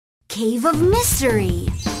Cave of Mystery.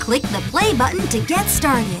 Click the play button to get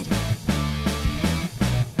started.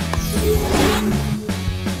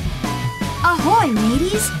 Ahoy,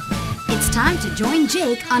 mateys! It's time to join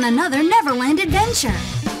Jake on another Neverland adventure.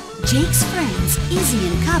 Jake's friends, Izzy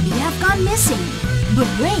and Cubby, have gone missing. But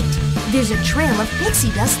wait, there's a trail of pixie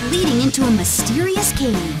dust leading into a mysterious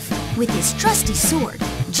cave. With his trusty sword,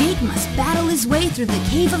 Jake must battle his way through the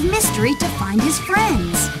Cave of Mystery to find his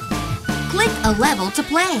friends. Click a level to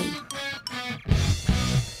play.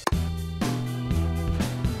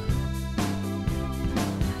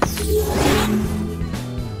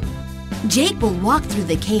 Jake will walk through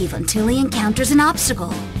the cave until he encounters an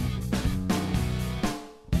obstacle.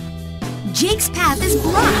 Jake's path is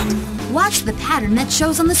blocked. Watch the pattern that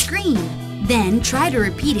shows on the screen. Then try to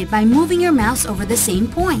repeat it by moving your mouse over the same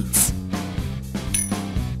points.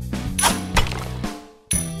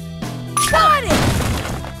 Got it!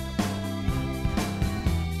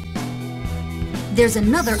 There's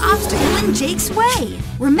another obstacle in Jake's way.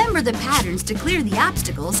 Remember the patterns to clear the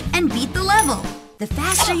obstacles and beat the level. The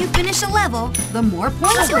faster you finish a level, the more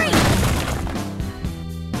points you earn.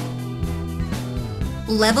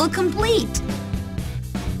 Level complete.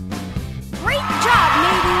 Great job,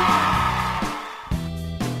 matey!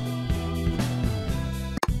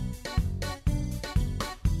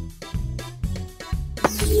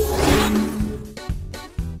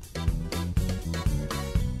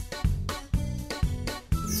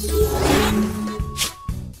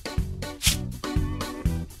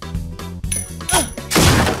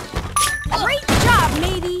 Great job,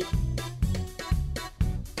 matey!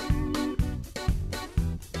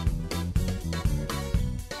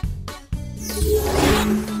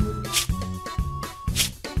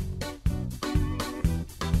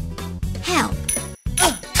 Help.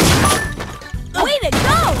 Way to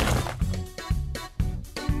go!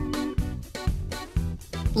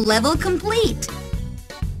 Level complete.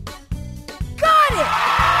 Got it!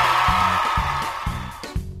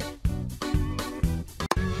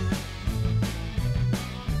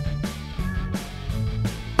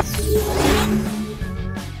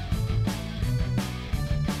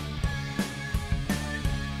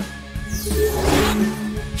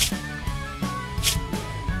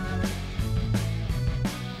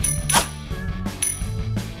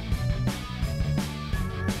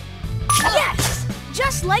 Yes!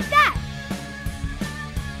 Just like that!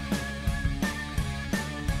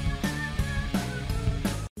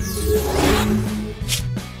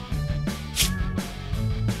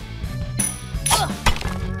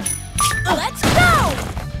 Let's go!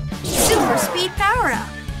 Super speed power up.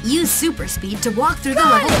 Use super speed to walk through the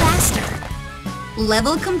level faster.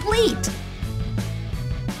 Level complete.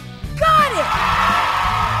 Got it!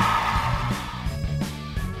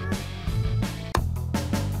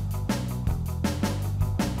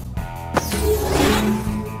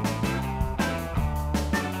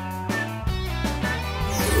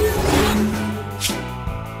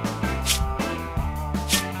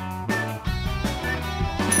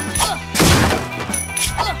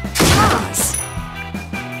 Pause.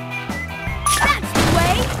 That's the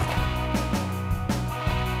way!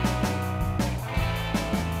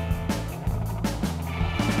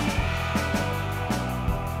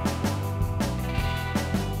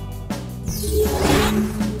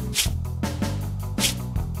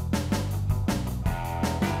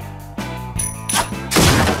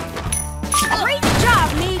 Great job,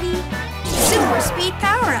 matey! Super speed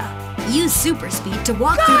power up. Use super speed to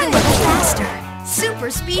walk through the Got it! level faster. Super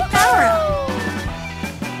speed power up.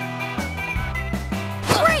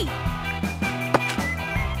 Great!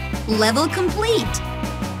 Level complete.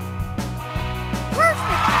 Perfect!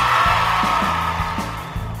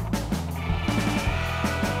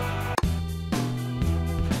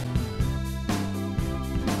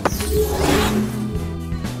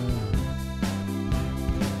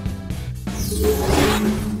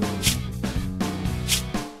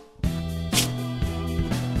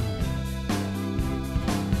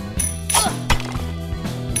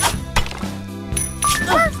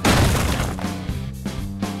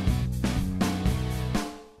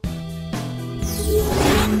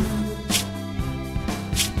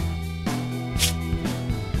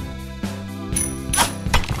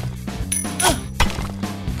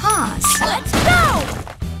 Pause. Let's go!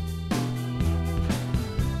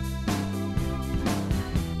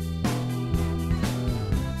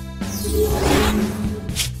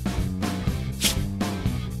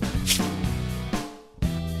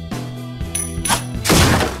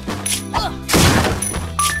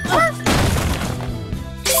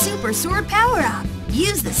 Super sword power up.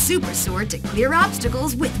 Use the super sword to clear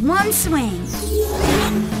obstacles with one swing.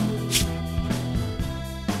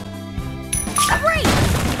 Great!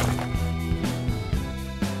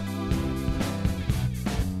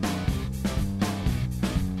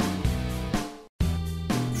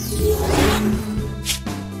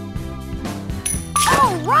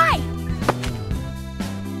 All right!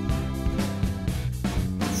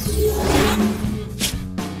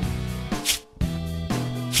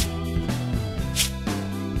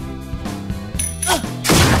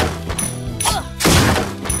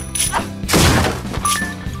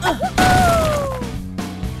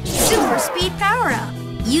 Super speed power-up.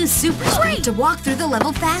 Use super speed to walk through the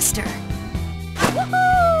level faster.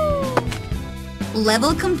 Woohoo!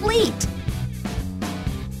 Level complete.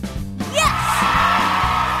 Yes!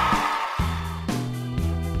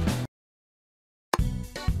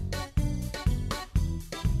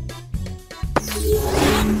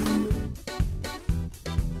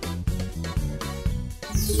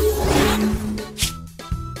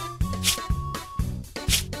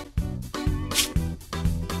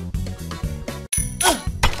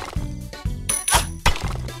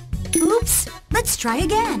 Oops, let's try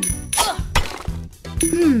again.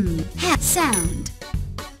 Hat sound.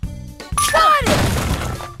 Got it!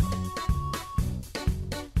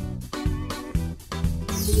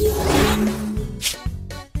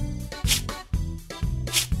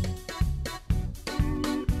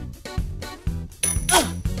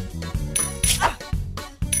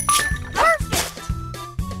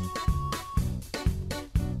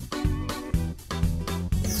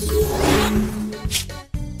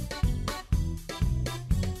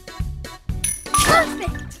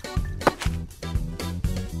 Perfect!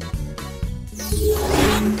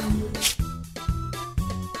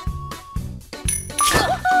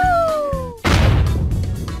 Woohoo!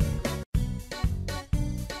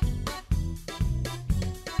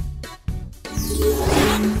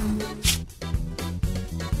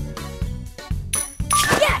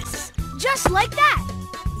 Yes! Just like that!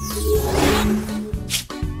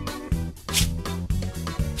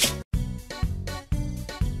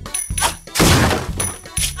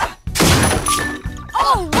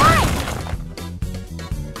 All right!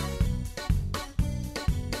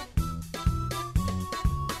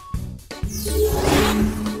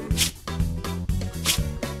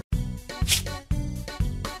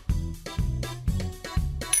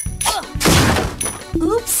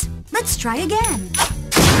 Oops, let's try again.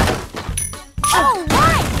 All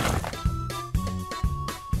right!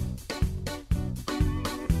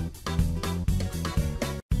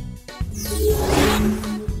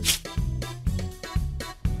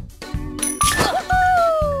 Woohoo!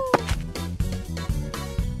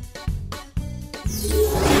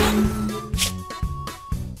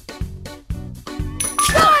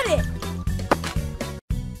 Got it!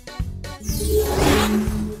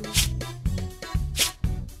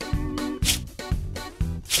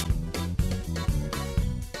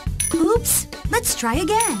 Oops, let's try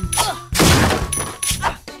again.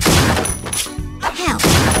 Help.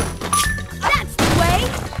 That's the way!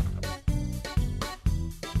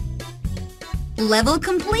 Level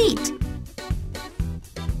complete.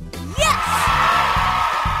 Yes!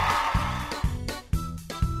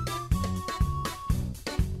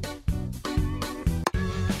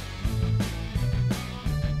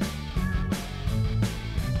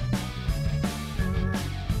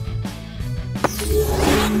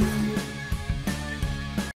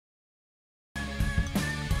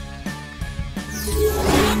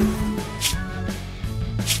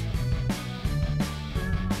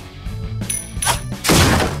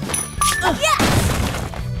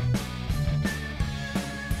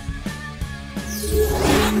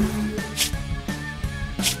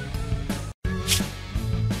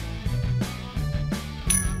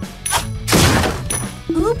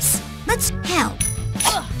 Oops, let's help.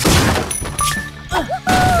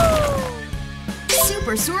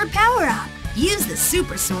 Super sword power-up. Use the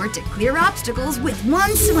super sword to clear obstacles with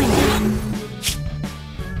one swing.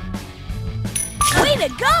 Way to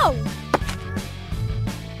go!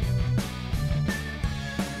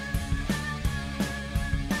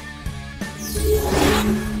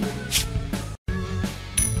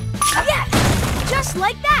 Yes! Just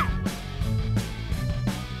like that!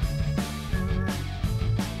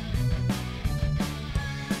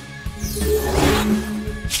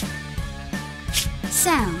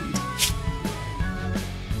 Sound.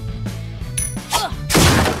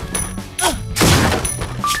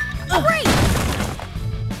 Great!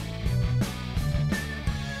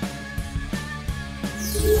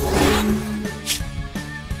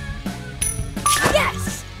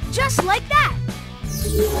 Yes! Just like that!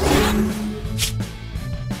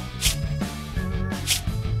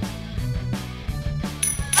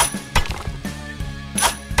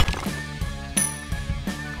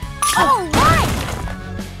 All right!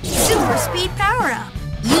 Super speed power-up.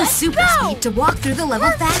 Use Let's super go! speed to walk through the level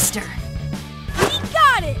faster. We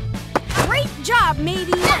got it! Great job,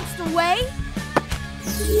 Mateys! That's the way!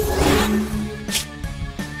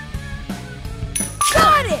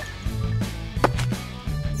 Got it!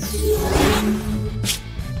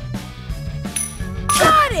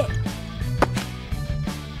 Got it!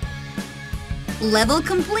 Level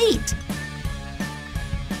complete.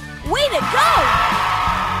 Way to go!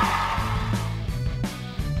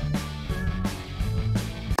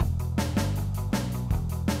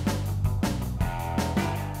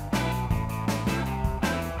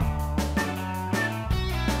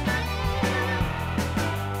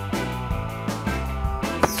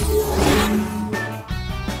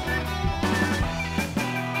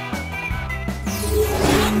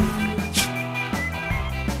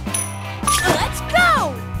 Let's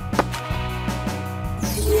go!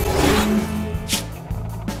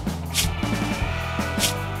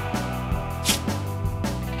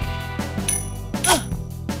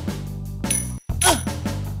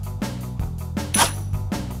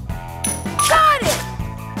 Got it!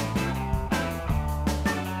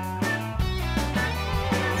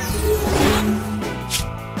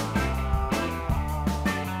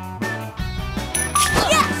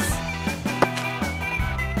 Yes!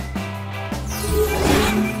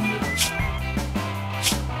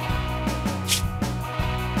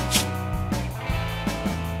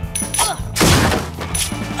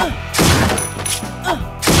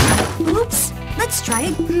 Oops. Let's try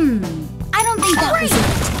it. I don't think that was it.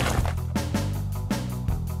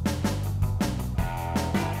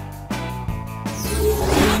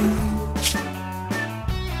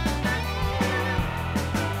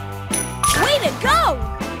 Way to go!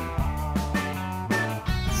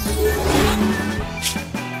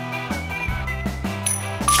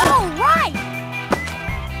 All right!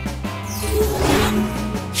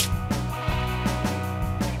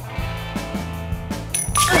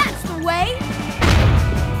 That's the way!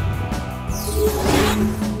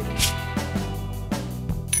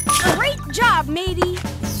 Great job, matey!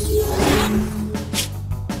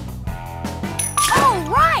 All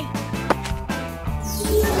right!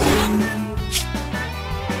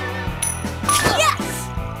 Yes!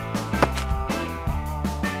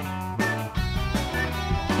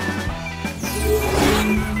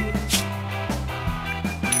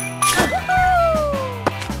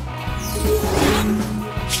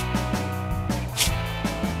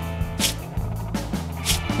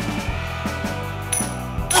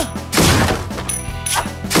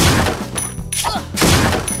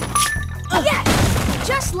 Yes!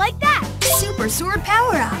 Just like that! Super sword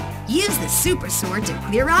power-up. Use the super sword to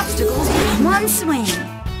clear obstacles with one swing.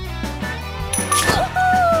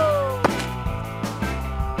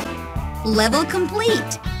 Level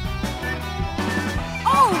complete.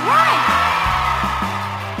 All right!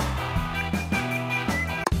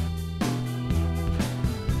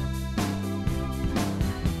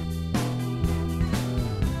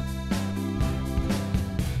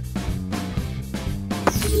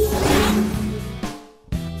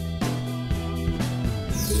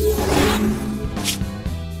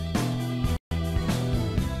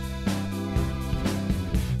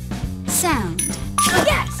 Sound.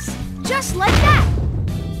 Yes! Just like that!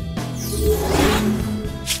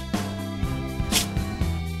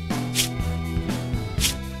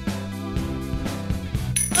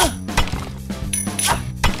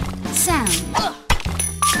 Sound.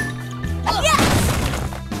 Yes!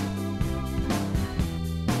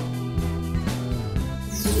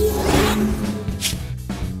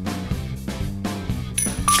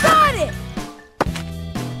 Got it!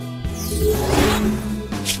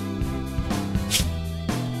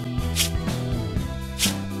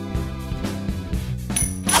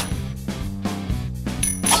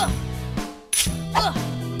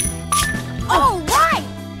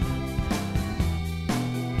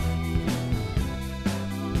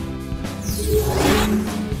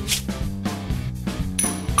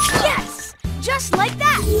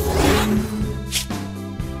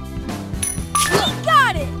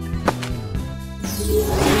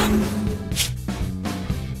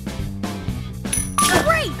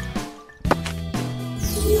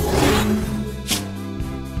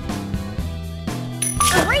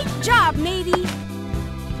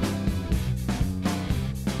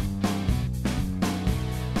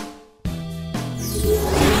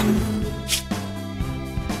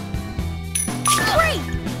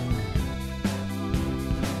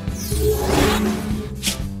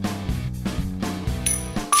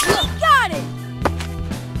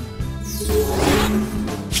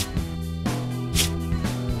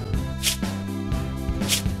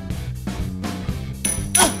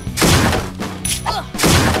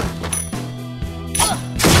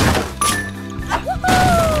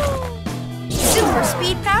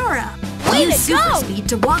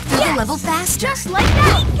 to walk through the level faster. Just like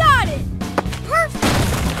that! We got it! Perfect!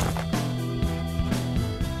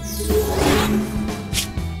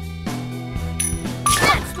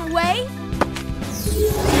 That's the way!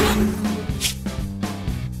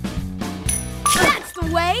 That's the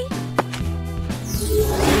way!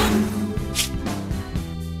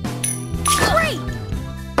 Great!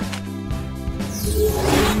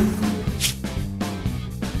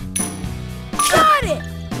 Got it!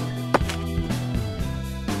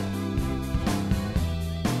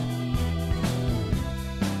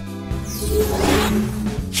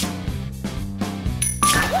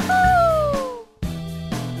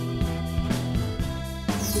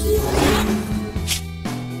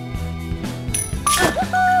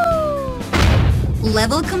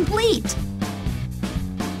 Level complete.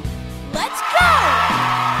 Let's go!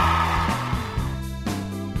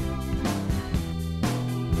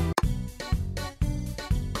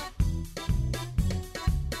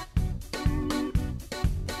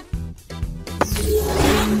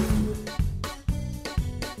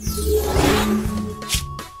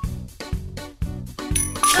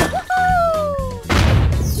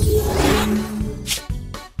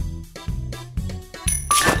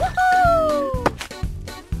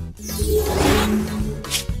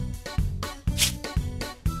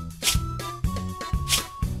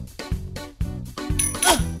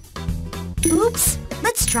 Oops,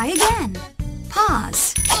 let's try again.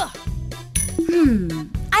 Pause.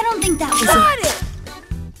 I don't think that was Got it.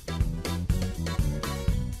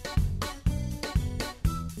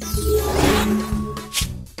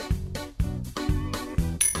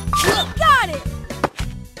 We got it!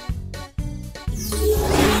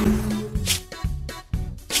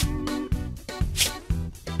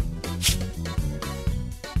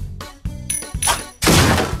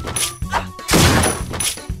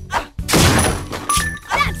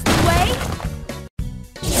 That's the way!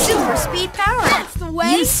 Super speed power That's the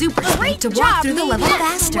way! Use super speed Great to walk job, through the level Matey.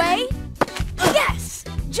 That's faster. the way! Yes!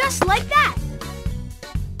 Just like that!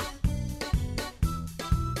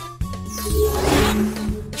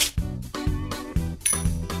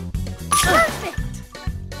 Perfect!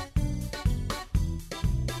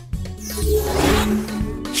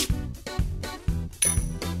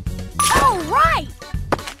 All right!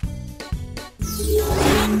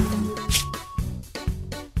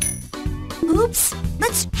 Oops,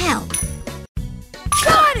 let's help.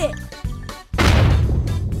 Got it!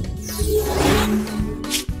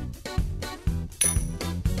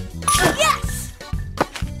 Yes!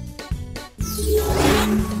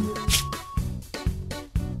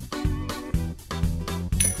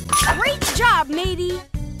 Great job, matey!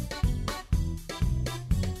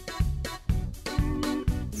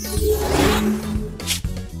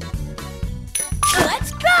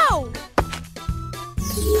 Let's go!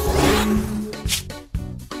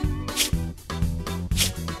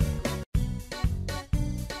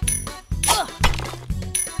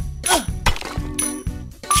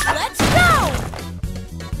 Let's go!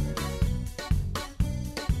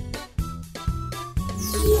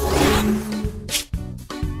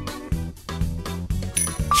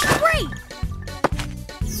 Great!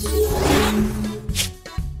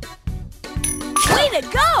 Way to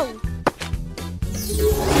go!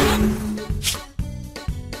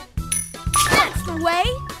 That's the way!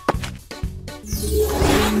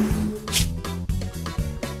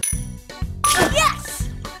 Yes!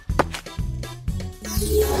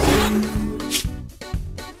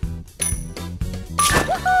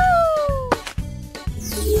 Woohoo!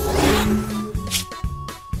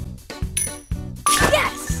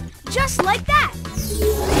 Yes! Just like that!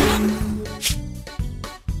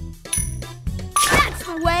 That's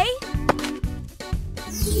the way!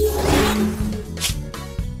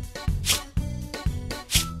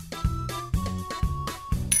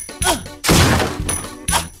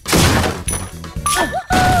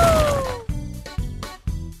 Woohoo!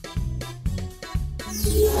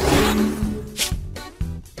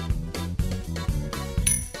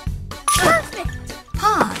 Perfect!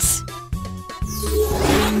 Pause.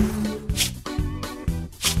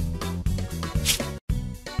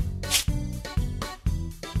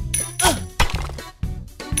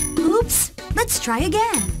 Oops, let's try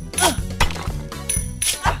again.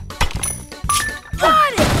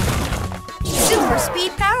 Got it! Super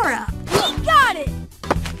speed power up. We got it!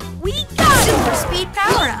 We got it! Super speed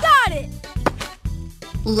power We up. got it!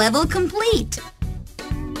 Level complete.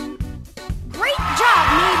 Great job,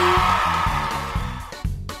 matey!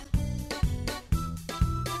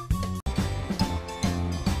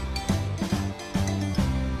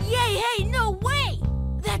 Yay, hey, no way!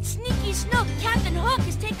 That sneaky snook Captain Hook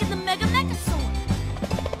is taking the Mega Mechasaur.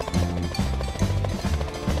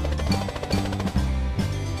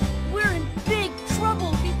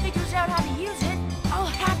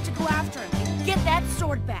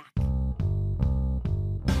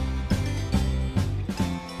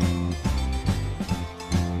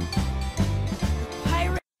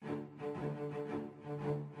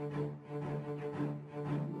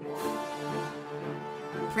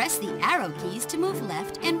 Press the arrow keys to move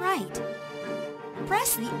left and right.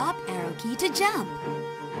 Press the up arrow key to jump.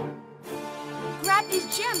 Grab these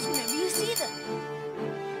gems whenever you see them.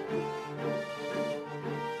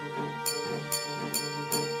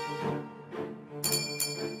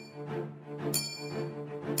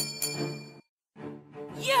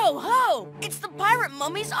 Yo-ho! It's the pirate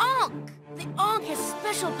mummy's Ankh! The Ankh has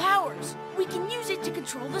special powers. We can use it to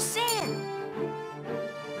control the sand.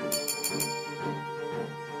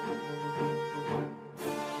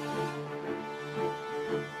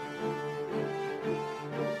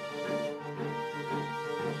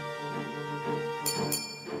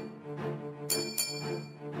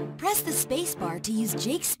 Press the spacebar to use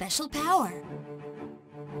Jake's special power.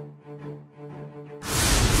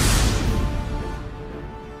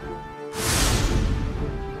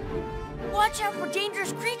 Watch out for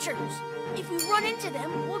dangerous creatures. If we run into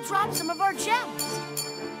them, we'll drop some of our gems.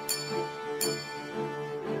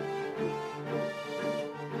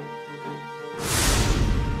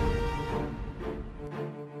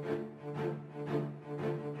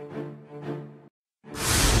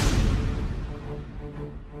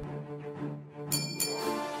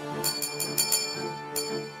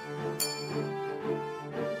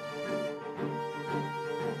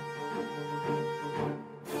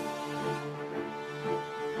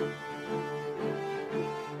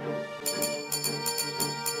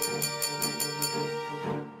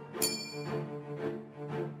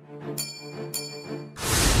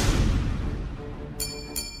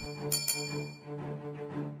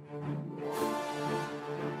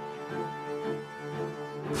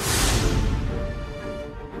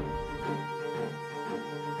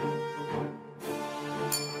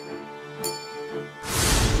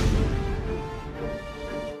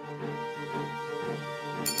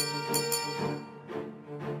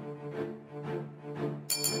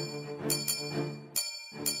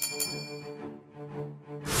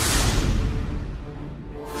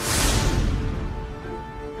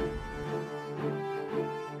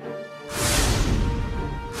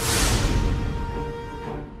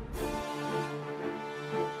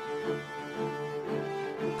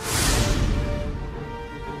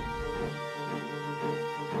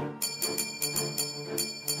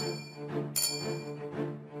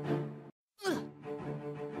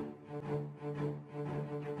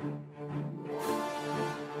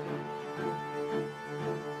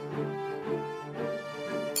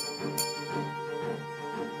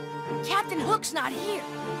 Captain Hook's not here,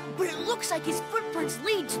 but it looks like his footprints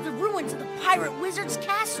lead to the ruins of the pirate wizard's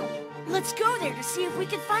castle. Let's go there to see if we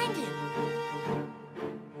can find him.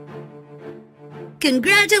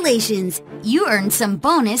 Congratulations! You earned some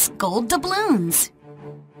bonus gold doubloons.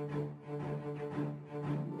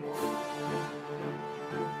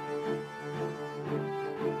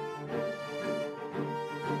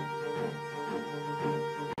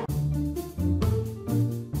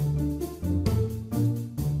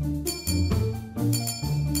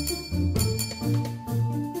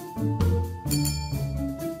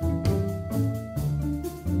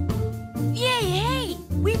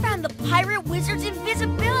 Pirate Wizard's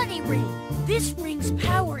invisibility ring. This ring's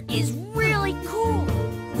power is really cool.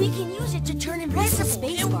 We can use it to turn invisible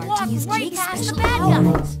and walk right past the bad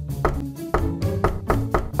guys.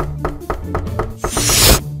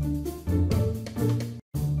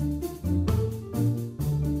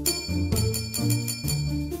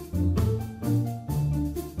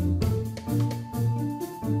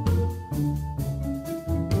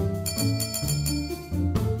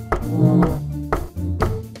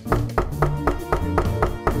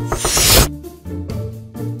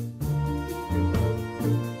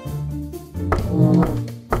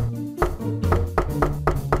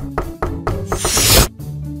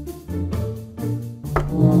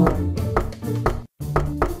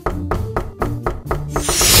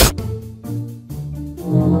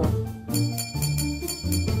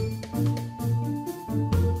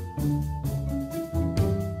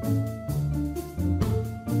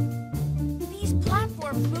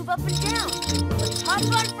 Move up and down. Let's hop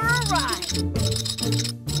on for a ride.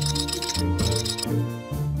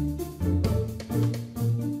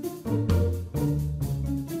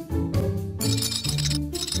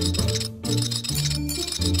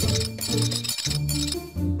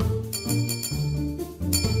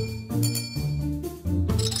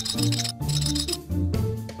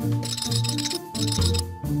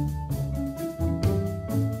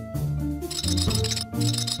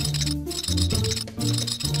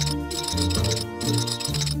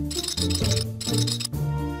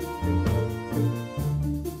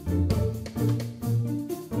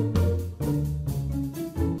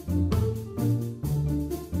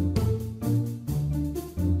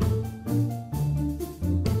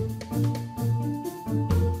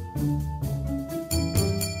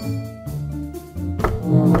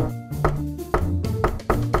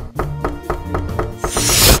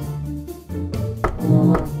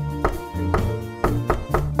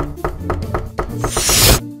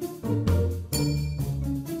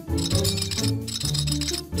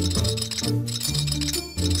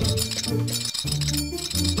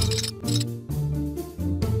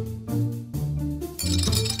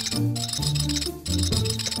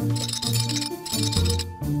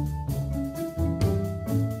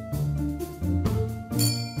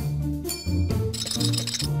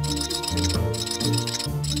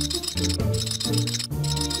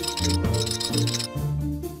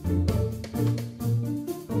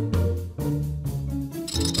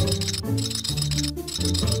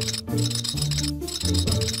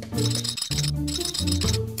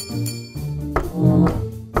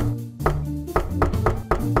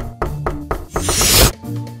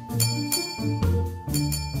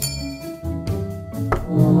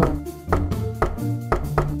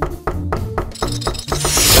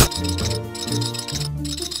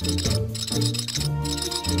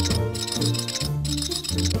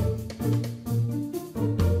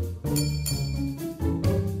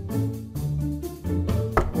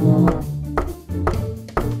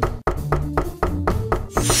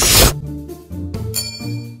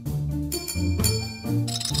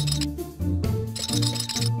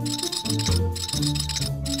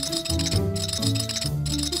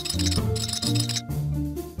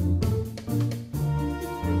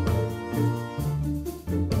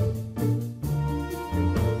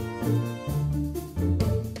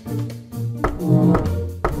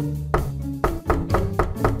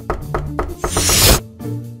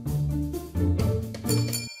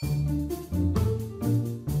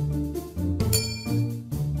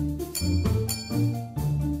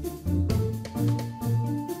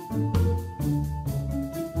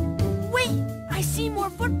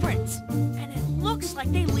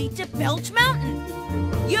 To Belch Mountain.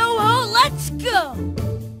 Yo-ho, let's go!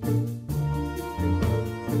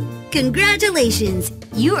 Congratulations!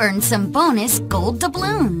 You earned some bonus gold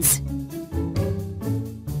doubloons.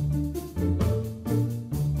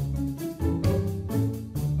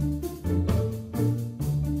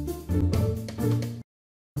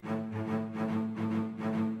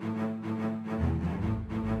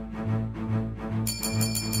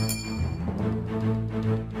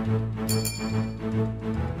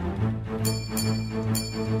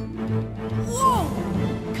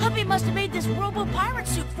 Cubby must have made this robo-pirate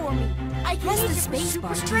suit for me. I can Press use the it for space super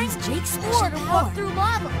bar to strength use Jake's or special to power. walk through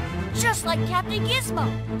lava, just like Captain Gizmo.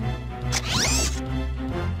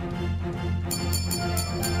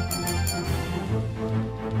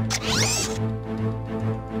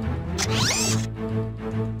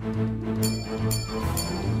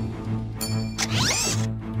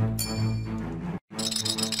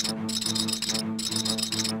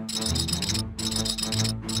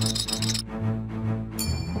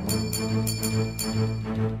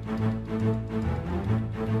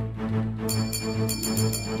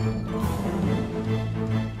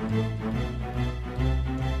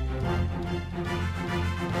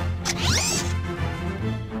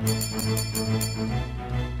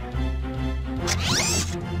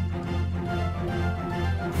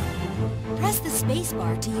 Press the space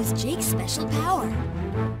bar to use Jake's special power.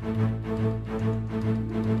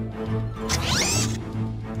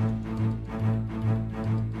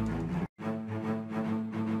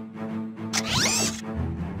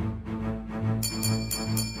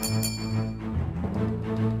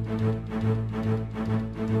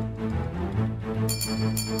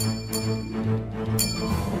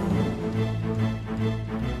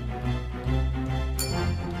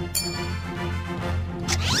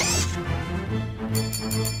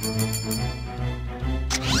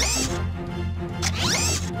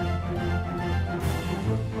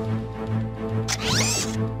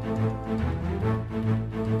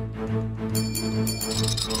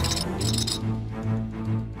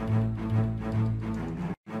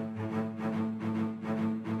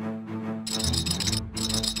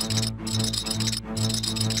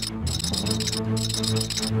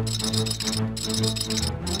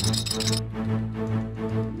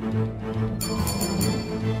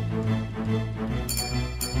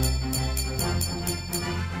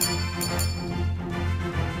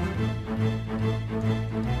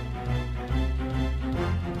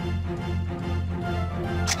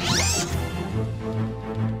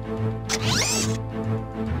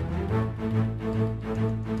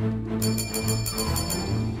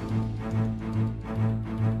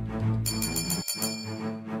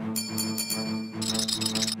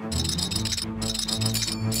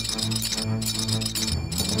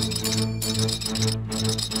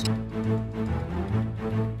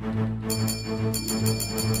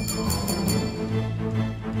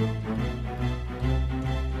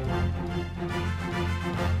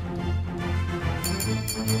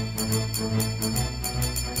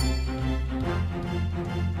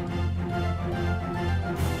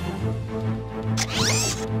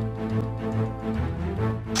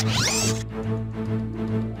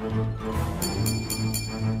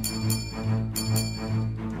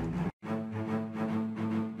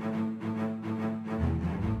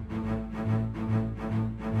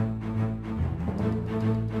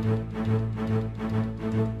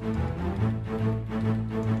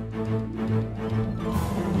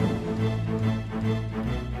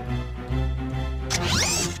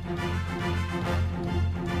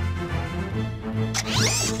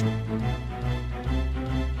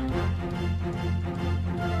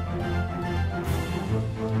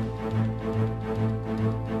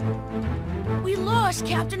 It's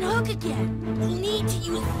Captain Hook again. We need to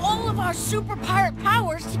use all of our super pirate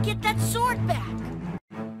powers to get that sword back.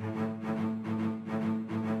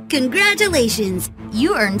 Congratulations!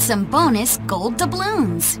 You earned some bonus gold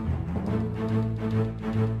doubloons.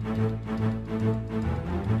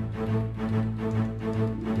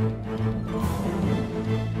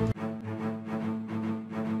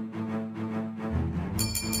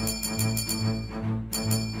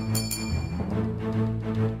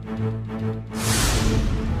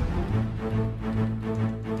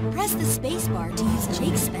 Press the spacebar to use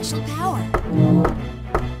Jake's special power.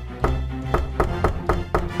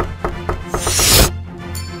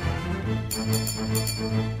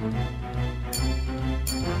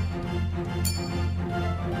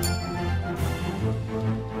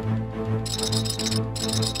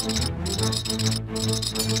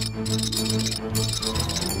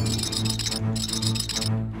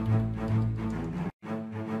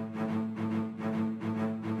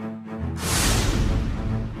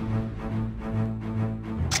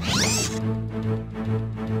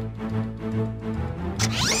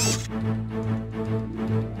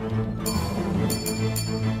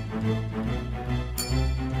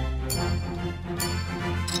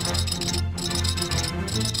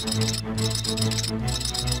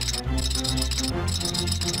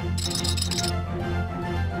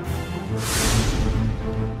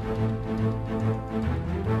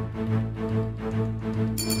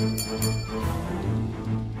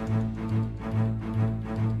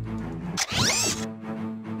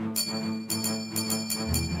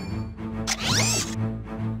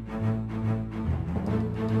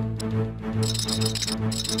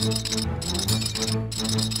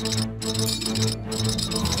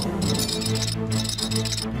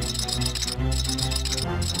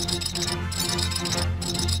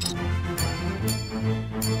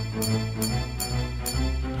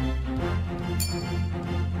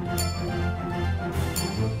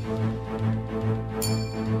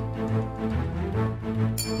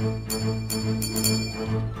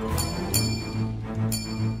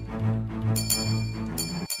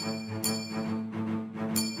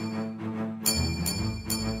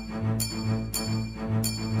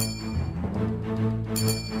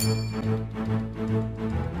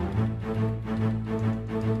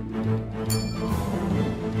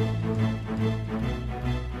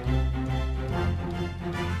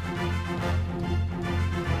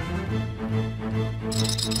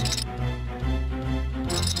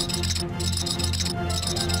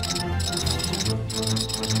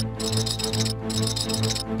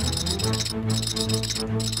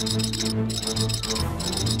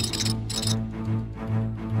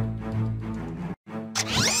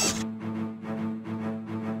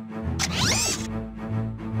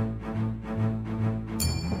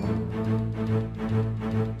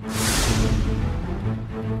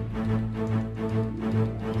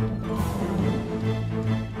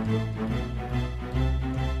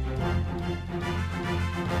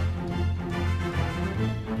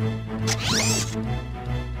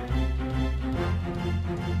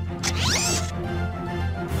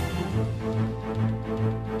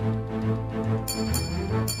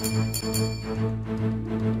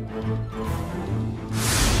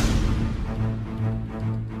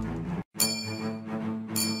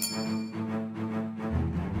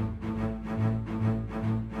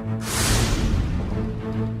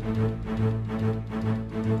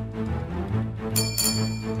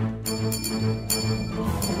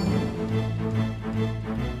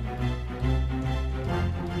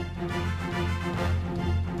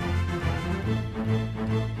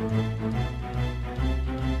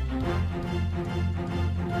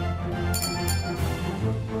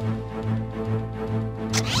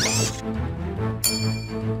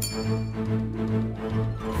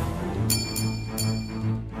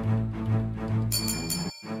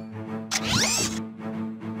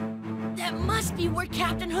 That must be where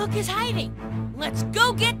Captain Hook is hiding. Let's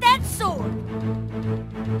go get that sword.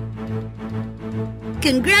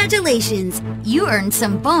 Congratulations! You earned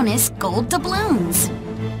some bonus gold doubloons.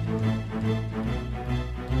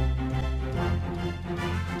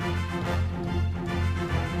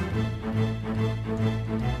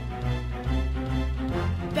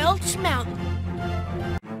 Belch Mountain.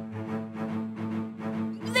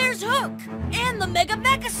 There's Hook and the Mega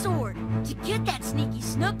Mecha Sword. To get that sneaky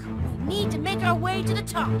snook, we need to make our way to the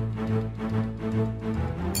top.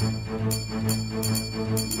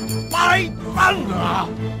 By thunder!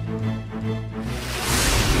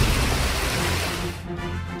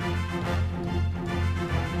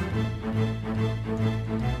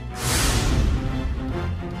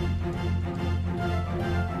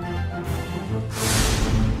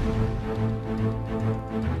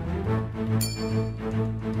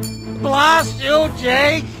 trust you,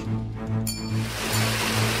 Jake.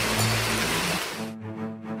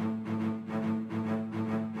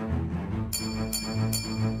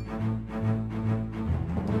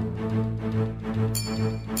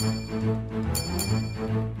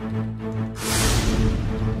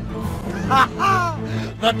 Ha ha!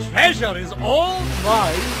 The treasure is all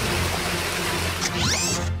mine.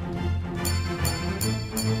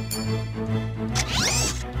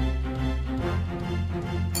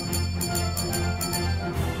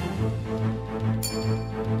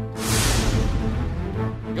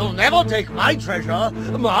 You'll never take my treasure,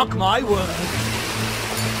 mark my word.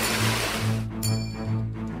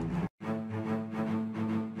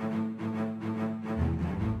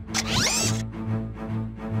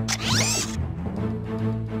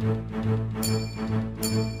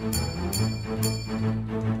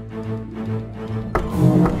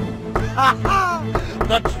 Ha ha!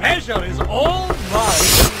 The treasure is all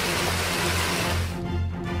mine.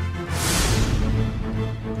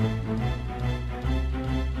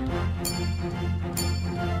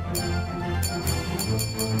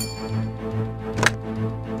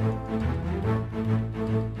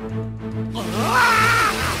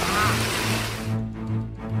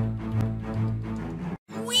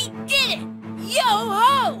 We did it!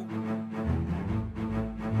 Yo-ho!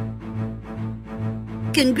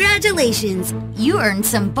 Congratulations! You earned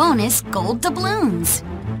some bonus gold doubloons.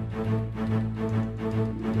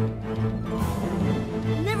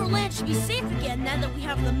 Neverland should be safe again now that we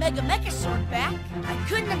have the Mega Mecha Sword back. I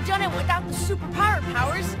couldn't have done it without the super power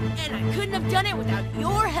powers, and I couldn't have done it without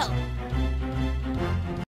your help.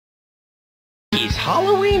 Mateys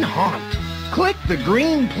Halloween Haunt. Click the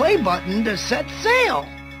green play button to set sail.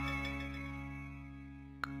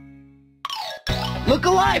 Look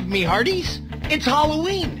alive, me hearties. It's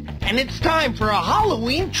Halloween, and it's time for a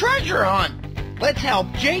Halloween treasure hunt. Let's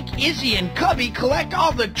help Jake, Izzy, and Cubby collect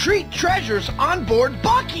all the treat treasures on board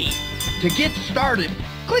Bucky. To get started,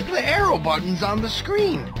 click the arrow buttons on the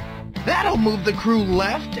screen. That'll move the crew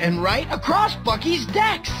left and right across Bucky's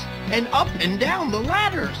decks, and up and down the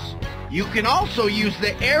ladders. You can also use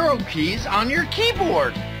the arrow keys on your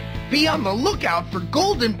keyboard. Be on the lookout for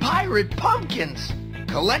golden pirate pumpkins.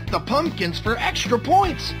 Collect the pumpkins for extra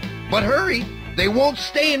points. But hurry, they won't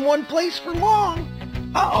stay in one place for long.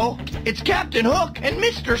 Uh-oh, it's Captain Hook and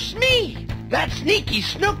Mr. Smee. That sneaky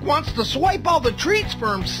snook wants to swipe all the treats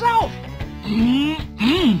for himself.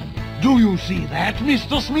 Do you see that,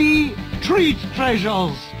 Mr. Smee? Treat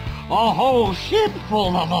treasures. A whole ship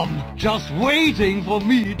full of them, just waiting for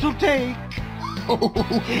me to take. Oh,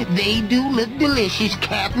 they do look delicious,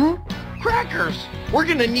 Captain. Crackers, we're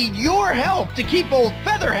gonna need your help to keep old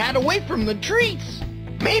Featherhat away from the treats.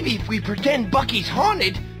 Maybe if we pretend Bucky's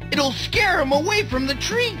haunted, it'll scare him away from the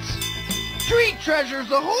treats. Treat treasures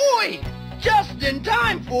ahoy! Just in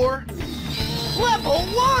time for level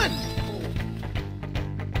 1.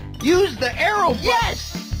 Use the arrow button.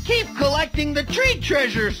 Yes! Keep collecting the treat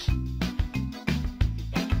treasures.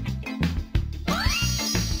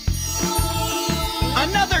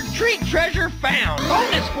 Another treat treasure found.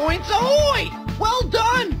 Bonus points ahoy! Well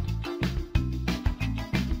done!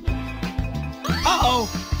 Uh-oh!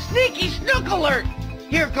 Sneaky snook alert!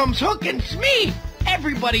 Here comes Hook and Smee!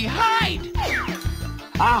 Everybody hide!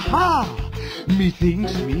 Aha!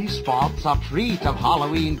 Methinks me spots a treat of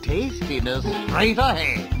Halloween tastiness straight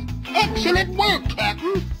ahead. Excellent work,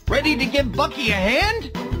 Captain! Ready to give Bucky a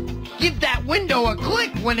hand? Give that window a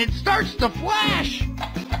click when it starts to flash!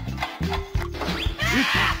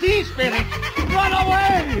 It's the sea spirit! Run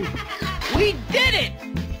away! We did it!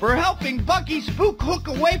 For helping Bucky spook Hook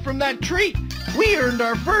away from that treat, we earned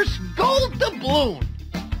our first gold doubloon!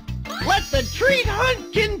 Let the treat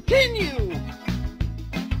hunt continue!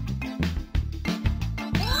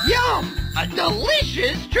 Yum! A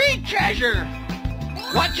delicious treat treasure!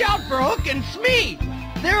 Watch out for Hook and Smee!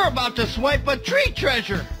 They're about to swipe a treat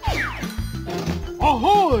treasure!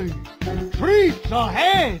 Ahoy! Treats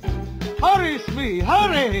ahead! Hurry, Smee,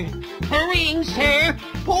 hurry! Hurrying, sir!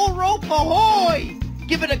 Pull rope ahoy!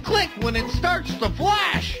 Give it a click when it starts to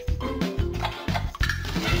flash!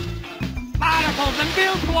 Barnacles and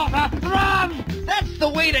bilgewater, run! That's the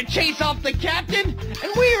way to chase off the captain,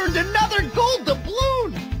 and we earned another gold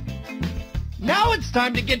doubloon! Now it's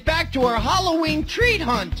time to get back to our Halloween treat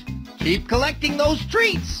hunt. Keep collecting those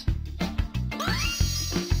treats.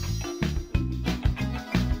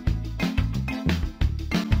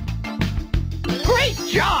 Great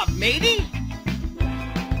job, matey!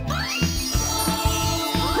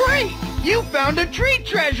 Great! You found a treat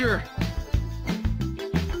treasure!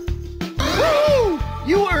 Woo!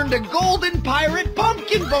 You earned a golden pirate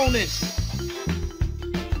pumpkin bonus!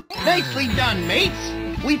 Nicely done, mates.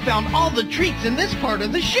 We found all the treats in this part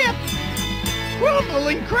of the ship.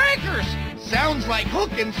 Crumbling crackers! Sounds like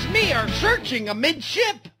Hook and Smee are searching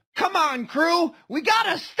amidship. Come on, crew. We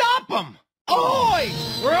gotta stop them. Ahoy!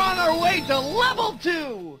 We're on our way to level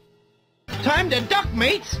 2. Time to duck,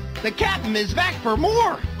 mates. The captain is back for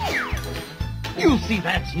more. You see,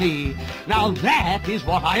 that's me. Now that is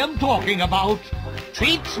what I am talking about.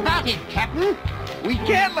 Treat spotted, Captain. We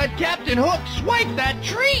can't let Captain Hook swipe that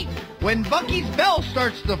treat. When Bucky's bell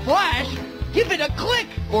starts to flash, give it a click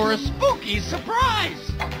for a spooky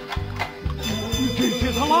surprise. This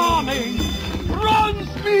is alarming. Run,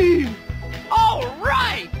 Smee! All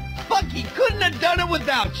right! Bucky couldn't have done it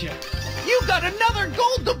without you. You got another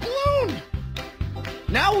gold doubloon.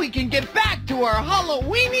 Now we can get back to our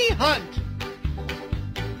Halloweeny hunt.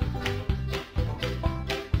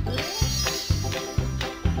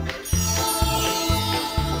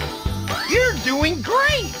 You're doing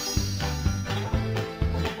great!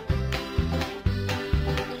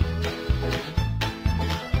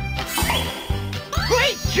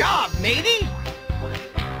 Great job, matey!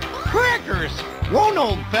 Crackers! Won't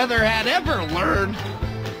old Featherhat ever learn?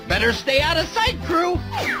 Better stay out of sight, crew!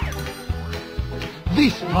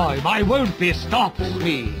 This time I won't be stopped,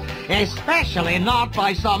 Smee. Especially not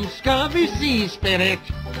by some scurvy sea spirit.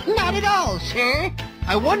 Not at all, sir.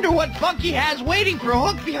 I wonder what Bucky has waiting for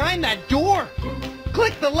Hook behind that door.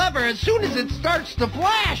 Click the lever as soon as it starts to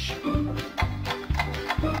flash.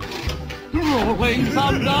 Rolling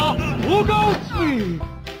thunder! Look out, Smee!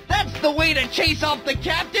 That's the way to chase off the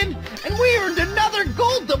captain, and we earned another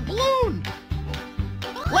gold doubloon.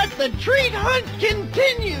 Let the treat hunt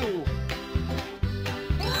continue.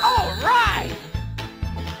 All right.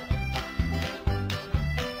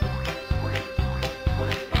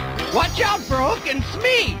 Watch out for Hook and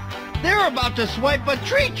Smee. They're about to swipe a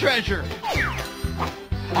treat treasure.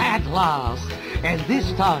 At last. And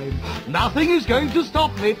this time, nothing is going to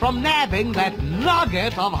stop me from nabbing that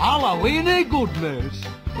nugget of Halloweeny goodness.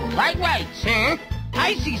 Right, sir.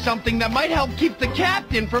 I see something that might help keep the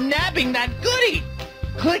captain from nabbing that goodie.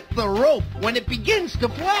 Click the rope when it begins to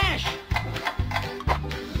flash.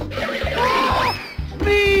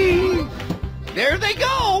 Smee! There they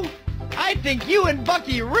go. I think you and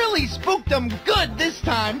Bucky really spooked them good this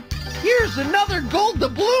time. Here's another gold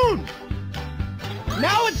doubloon.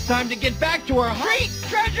 Now it's time to get back to our treat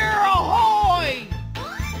treasure. Ahoy!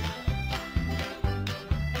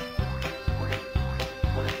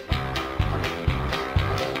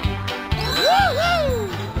 Woohoo!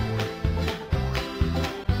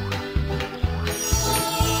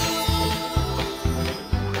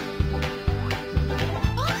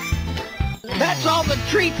 That's all the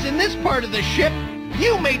treats in this part of the ship.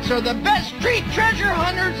 You mates are the best treat treasure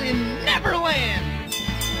hunters in Neverland.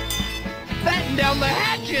 Batten down the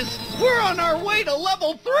hatches. We're on our way to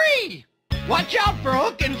level 3. Watch out for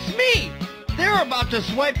Hook and Smee. They're about to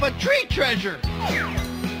swipe a treat treasure.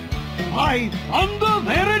 By thunder,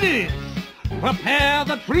 there it is! Prepare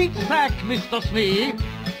the treat sack, Mr. Smee.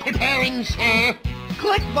 Preparing, sir.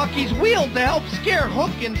 Click Bucky's wheel to help scare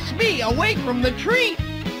Hook and Smee away from the treat.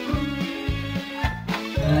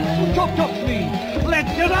 Chop, chop, Smee.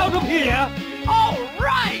 Let's get out of here. All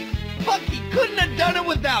right. Bucky couldn't have done it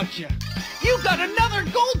without you. You got another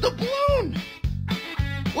gold doubloon.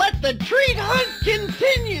 Let the treat hunt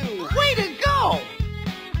continue. Way to go.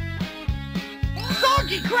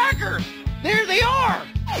 Soggy crackers. There they are.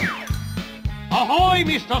 Ahoy,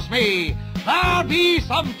 Mr. Smee. There be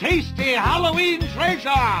some tasty Halloween treasure.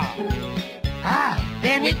 Ah,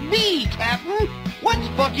 then it be, Captain. What's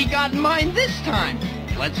Bucky got in mind this time?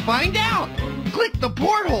 Let's find out. Click the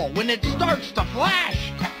porthole when it starts to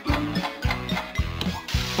flash.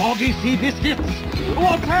 Soggy sea biscuits.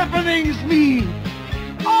 What's happening, Smee?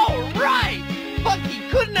 All right. Bucky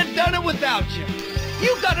couldn't have done it without you.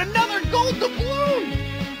 You got another gold doubloon.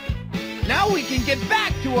 Now we can get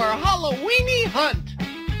back to our Halloweeny hunt.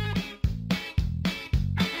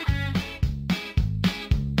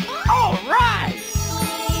 All right.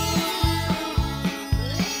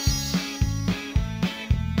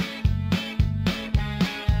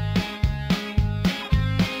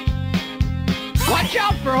 Watch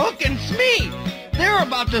out for Hook and Smee. They're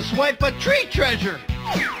about to swipe a treat treasure.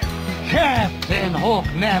 Captain Hook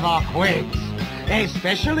never quits.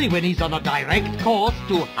 Especially when he's on a direct course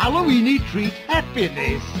to Halloweeny treat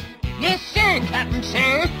happiness. Yes, sir, Captain,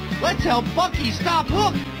 sir. Let's help Bucky stop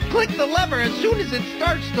Hook. Click the lever as soon as it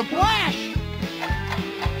starts to flash.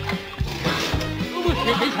 The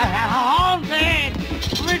ship is haunted!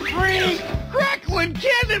 Retreat! Crackling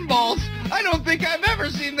cannonballs! I don't think I've ever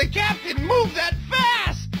seen the captain move that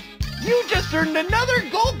fast! You just earned another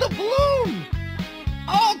gold doubloon!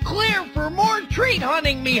 All clear for more treat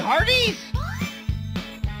hunting, me hearties!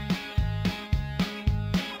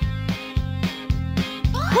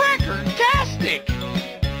 Cracker-tastic!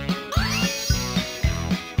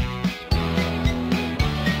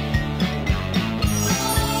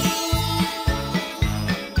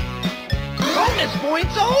 Bonus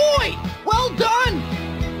points ahoy! Well done!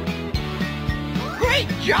 Great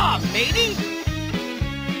job, matey!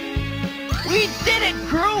 We did it,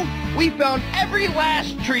 crew! We found every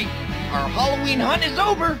last treat. Our Halloween hunt is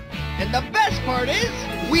over, and the best part is,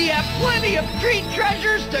 we have plenty of treat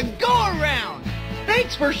treasures to go around!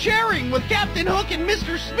 Thanks for sharing with Captain Hook and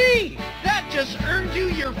Mr. Smee! That just earned you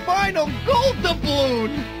your final gold doubloon!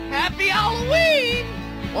 Happy Halloween!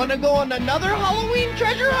 Wanna go on another Halloween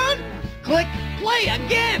treasure hunt? Click play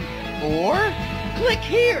again! Or click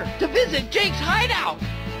here to visit Jake's hideout!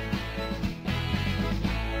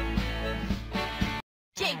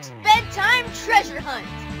 Jake's bedtime treasure hunt.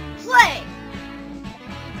 Play!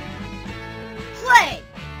 Play!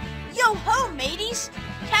 Yo-ho, mateys!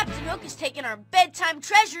 Captain Hook has taken our bedtime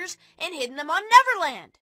treasures and hidden them on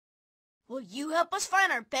Neverland. Will you help us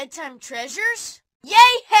find our bedtime treasures?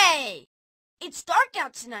 Yay-hey! It's dark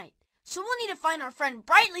out tonight, so we'll need to find our friend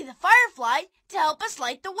Brightly the Firefly to help us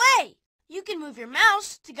light the way. You can move your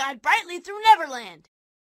mouse to guide Brightly through Neverland.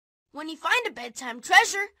 When you find a bedtime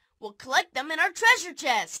treasure, we'll collect them in our treasure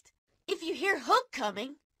chest. If you hear Hook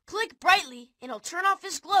coming, click Brightly and he'll turn off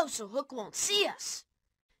his glow so Hook won't see us.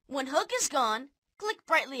 When Hook is gone, click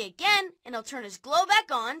Brightly again and he'll turn his glow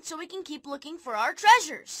back on so we can keep looking for our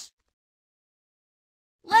treasures.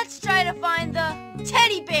 Let's try to find the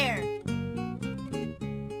teddy bear.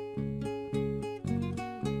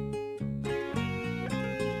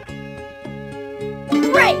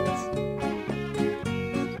 Great!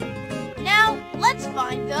 Now, let's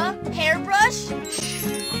find the hairbrush. I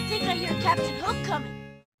think I hear Captain Hook coming.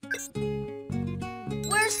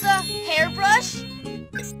 Where's the hairbrush?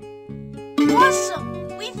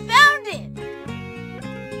 Awesome! We found it!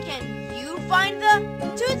 Can you find the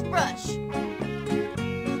toothbrush?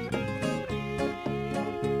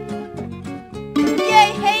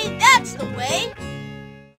 Yay, hey, that's the way!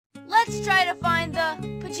 Let's try to find the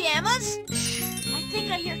pajamas. I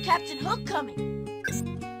think I hear Captain Hook coming.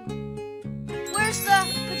 Where's the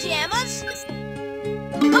pajamas?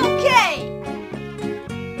 Okay!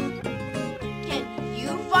 Can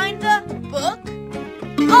you find the book?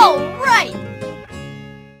 All right!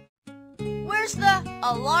 Where's the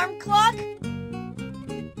alarm clock? I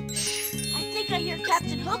think I hear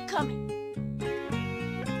Captain Hook coming.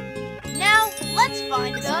 Now, let's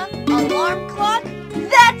find the alarm clock.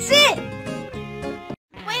 That's it!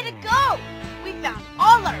 Way to go! We found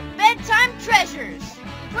all our bedtime treasures.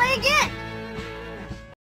 Play again!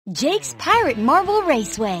 Jake's Pirate Marble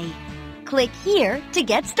Raceway. Click here to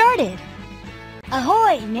get started.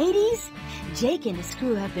 Ahoy, mateys! Jake and his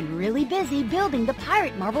crew have been really busy building the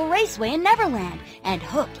Pirate Marble Raceway in Neverland, and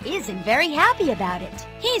Hook isn't very happy about it.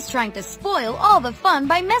 He's trying to spoil all the fun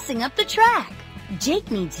by messing up the track.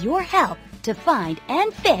 Jake needs your help to find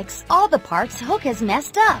and fix all the parts Hook has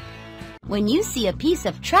messed up. When you see a piece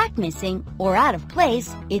of track missing or out of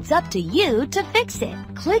place, it's up to you to fix it.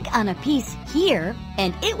 Click on a piece here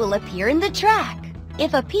and it will appear in the track.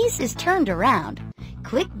 If a piece is turned around,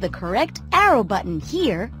 click the correct arrow button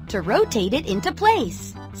here to rotate it into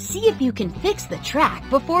place. See if you can fix the track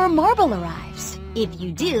before a marble arrives. If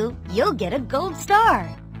you do, you'll get a gold star.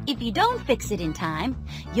 If you don't fix it in time,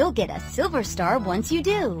 you'll get a silver star once you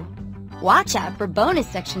do. Watch out for bonus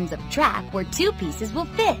sections of track where two pieces will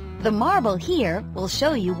fit. The marble here will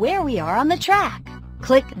show you where we are on the track.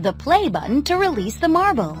 Click the play button to release the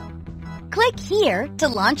marble. Click here to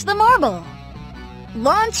launch the marble.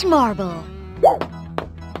 Launch marble.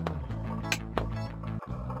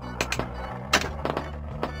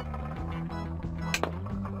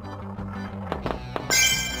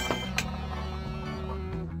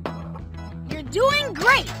 You're doing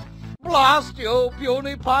great! Blast you,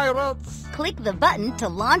 puny pirates! Click the button to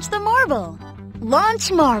launch the marble.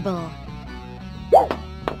 Launch marble.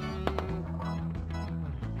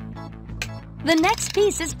 The next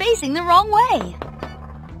piece is facing the wrong way.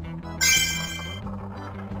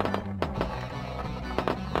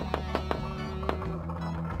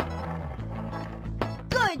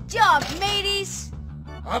 Good job, mateys!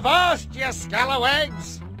 Avast, you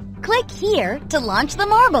scalawags! Click here to launch the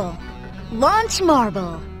marble. Launch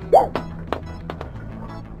marble.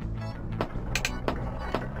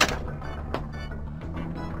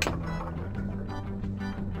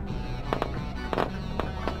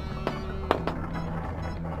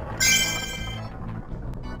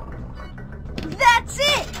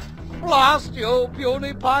 Blast you,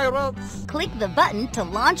 puny pirates! Click the button to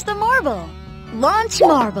launch the marble. Launch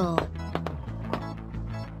marble.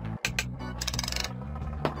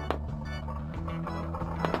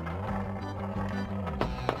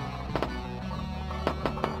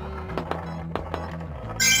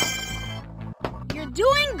 You're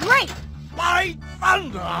doing great! By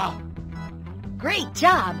thunder! Great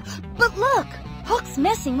job. But look, Hook's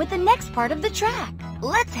messing with the next part of the track.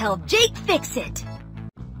 Let's help Jake fix it.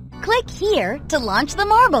 Click here to launch the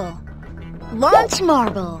marble. Launch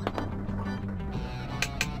marble.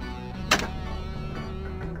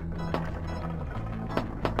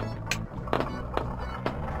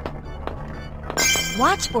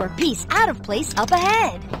 Watch for a piece out of place up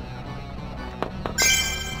ahead.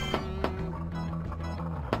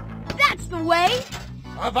 That's the way!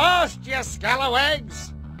 Avast, you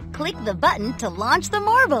scalawags! Click the button to launch the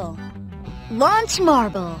marble. Launch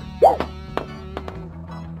marble.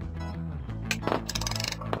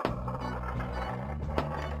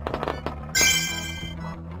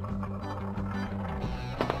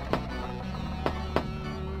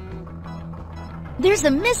 There's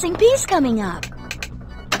a missing piece coming up.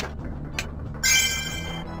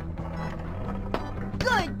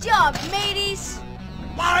 Good job, mateys!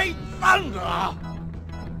 By thunder!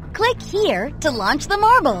 Click here to launch the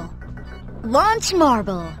marble. Launch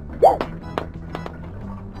marble.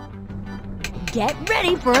 Get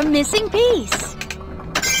ready for a missing piece.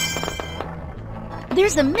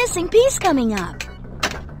 There's a missing piece coming up.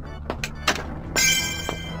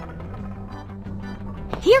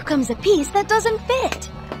 Here comes a piece that doesn't fit.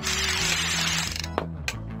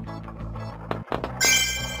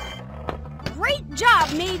 Great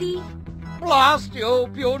job, matey! Blast you,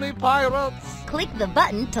 puny pirates! Click the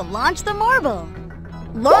button to launch the marble.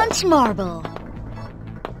 Launch marble.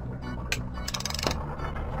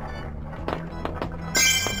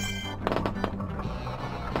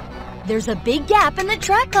 There's a big gap in the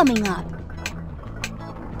track coming up.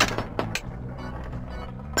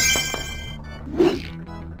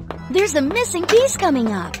 There's a missing piece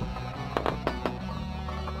coming up.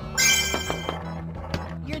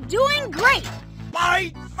 You're doing great!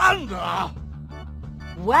 By thunder!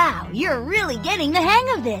 Wow, you're really getting the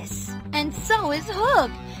hang of this. And so is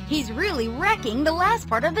Hook. He's really wrecking the last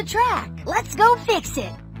part of the track. Let's go fix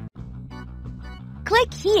it.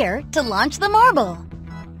 Click here to launch the marble.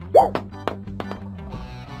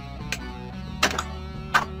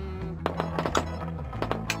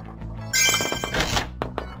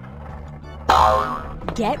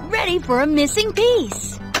 Get ready for a missing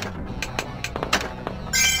piece.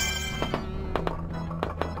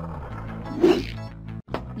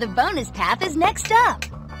 The bonus path is next up.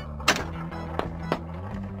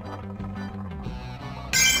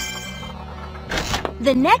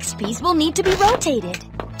 The next piece will need to be rotated.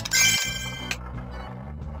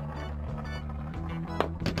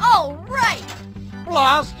 All right!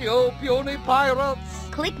 Blast you, puny pirates!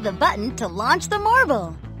 Click the button to launch the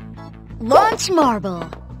marble. Launch marble.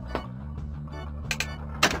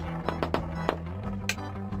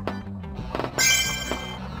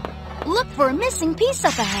 Look for a missing piece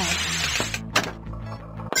up ahead.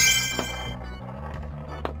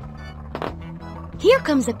 Here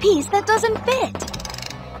comes a piece that doesn't fit.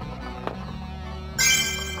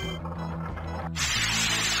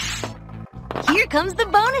 Here comes the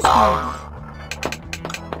bonus path.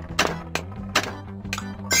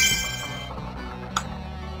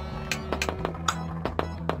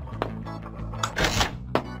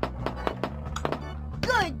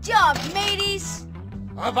 Good job, mateys!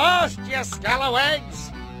 Avast, you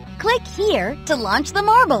scalawags! Click here to launch the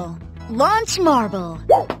marble. Launch marble.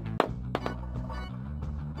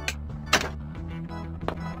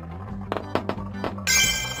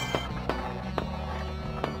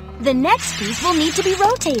 The next piece will need to be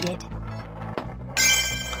rotated.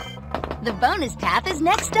 The bonus path is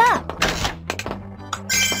next up.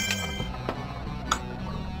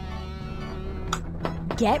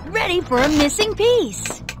 Get ready for a missing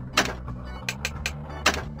piece.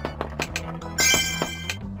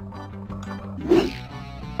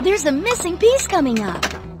 There's a missing piece coming up.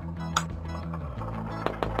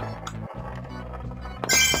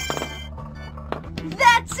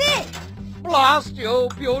 That's it! Blast you,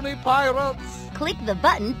 puny pirates! Click the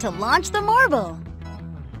button to launch the marble.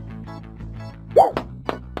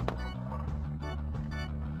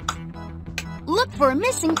 Look for a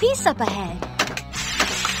missing piece up ahead.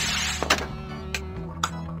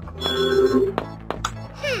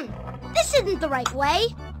 This isn't the right way.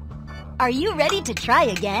 Are you ready to try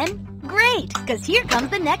again? Great, because here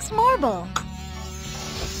comes the next marble.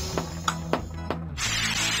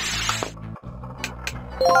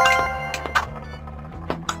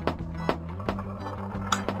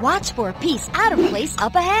 Watch for a piece out of place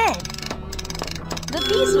up ahead. The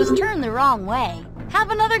piece was turned the wrong way. Have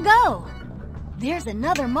another go. There's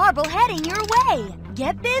another marble heading your way.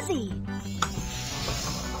 Get busy.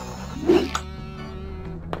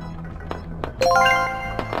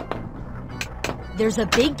 There's a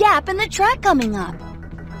big gap in the track coming up.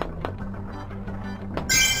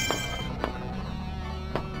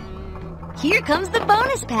 Here comes the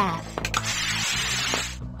bonus path.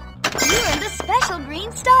 You earned a special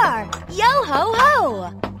green star.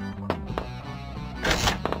 Yo-ho-ho!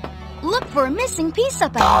 Look for a missing piece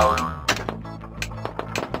up ahead.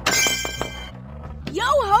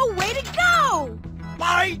 Yo-ho, way to go!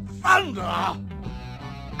 By thunder!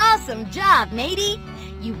 Awesome job, matey!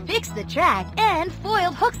 You fixed the track and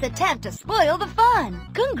foiled Hook's attempt to spoil the fun.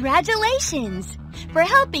 Congratulations! For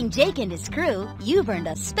helping Jake and his crew, you've earned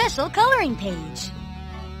a special coloring page.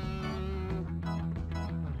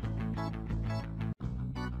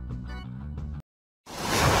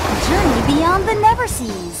 Journey beyond the Never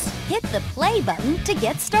Seas. Hit the play button to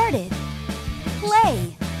get started.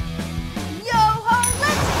 Play. Yo-ho,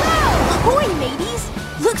 let's go! Ahoy, mateys!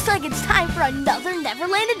 Looks like it's time for another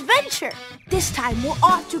Neverland adventure. This time we're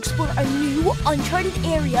off to explore a new, uncharted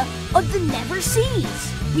area of the Never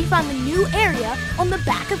Seas. We found the new area on the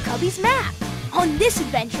back of Cubby's map. On this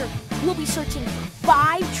adventure, we'll be searching for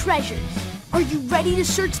 5 treasures. Are you ready to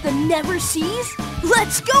search the Never Seas?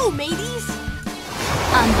 Let's go, mateys!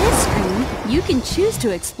 On this screen, you can choose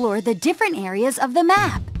to explore the different areas of the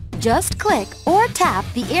map. Just click or tap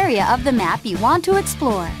the area of the map you want to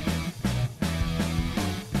explore.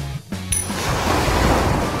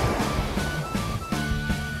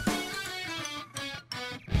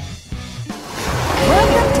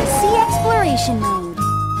 Welcome to Sea Exploration Mode.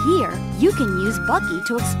 Here, you can use Bucky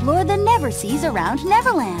to explore the Never Seas around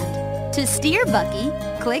Neverland. To steer Bucky,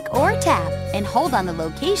 click or tap and hold on the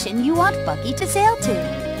location you want Bucky to sail to.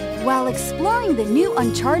 While exploring the new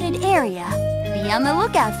uncharted area, be on the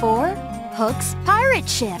lookout for Hook's pirate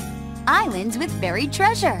ship, islands with buried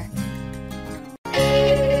treasure.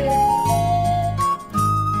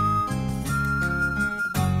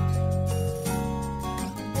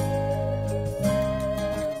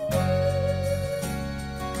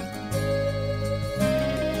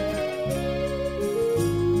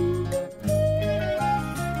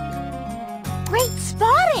 Great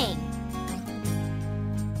spotting!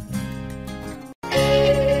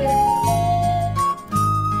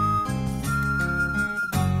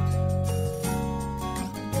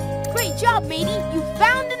 Great job, matey! You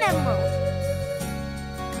found an emerald!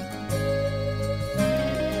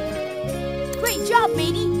 Great job,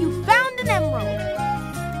 matey! You found an emerald!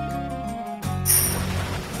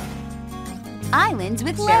 Islands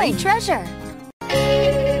with buried treasure.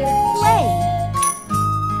 Play.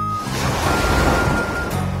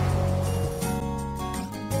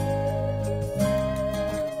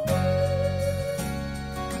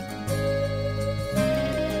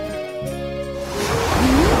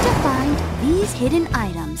 These hidden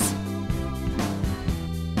items.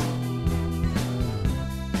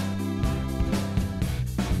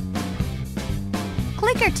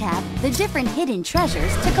 Click or tap the different hidden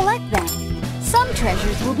treasures to collect them. Some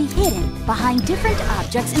treasures will be hidden behind different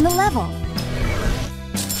objects in the level.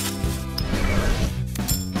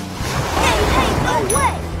 Hey, no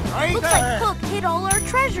way! Right Looks there. like Hook hid all our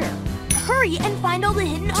treasure. Hurry and find all the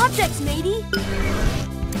hidden objects, matey!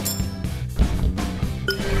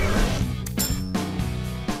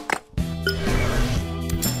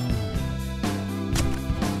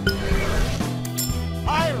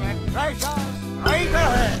 Right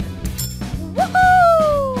ahead!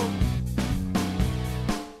 Woohoo!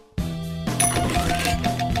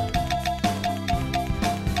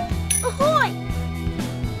 Ahoy!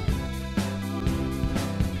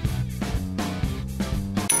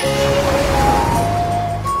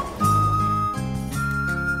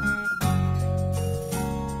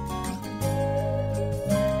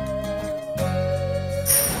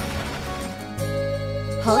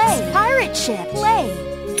 Hook's pirate ship. Play.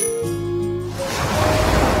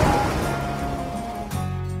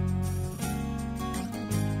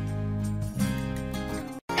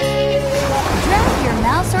 Drag your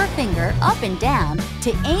mouse or finger up and down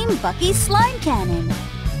to aim Bucky's slime cannon.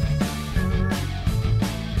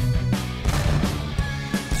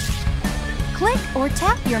 Click or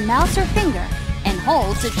tap your mouse or finger and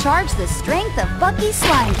hold to charge the strength of Bucky's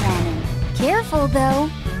slime cannon. Careful though,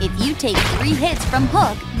 if you take 3 hits from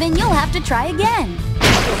Hook, then you'll have to try again.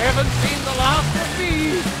 You haven't seen the last of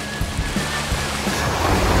me!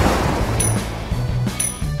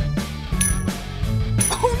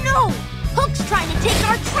 Oh no! Hook's trying to take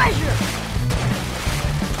our treasure!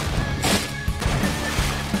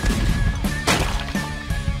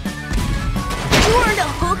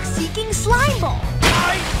 hook-seeking slime ball!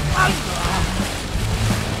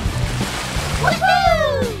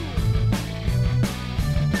 Woohoo!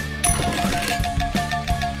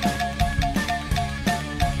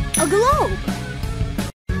 A globe!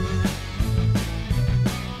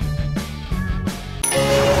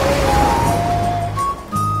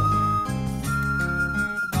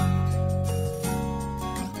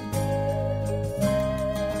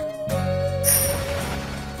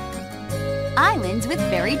 Islands with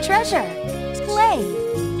buried treasure. Play.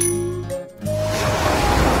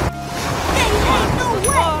 Hey, no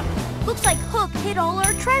way! Looks like Hook hid all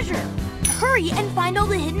our treasure. Hurry and find all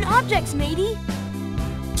the hidden objects, matey.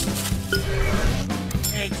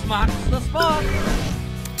 X marks the spot.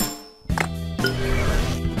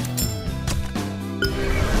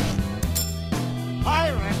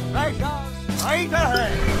 Pirate treasure straight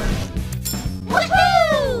ahead.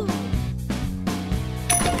 Woohoo!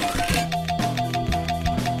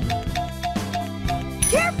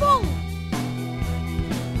 Careful!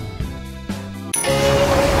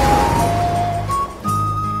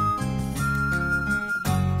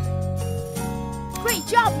 Great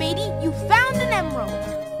job, matey. You found an emerald.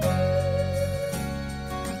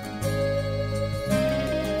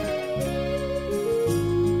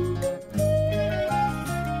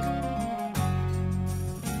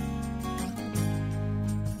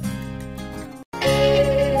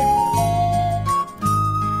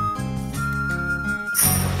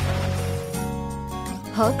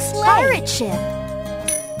 Hook's pirate ship.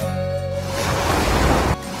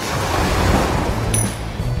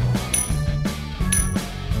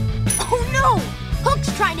 Oh no!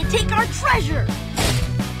 Hook's trying to take our treasure!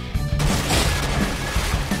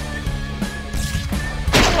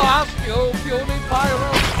 Blast you, puny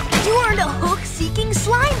pirate! You earned a hook-seeking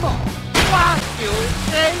slime ball! Blast you,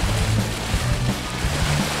 see?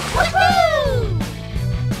 Woohoo!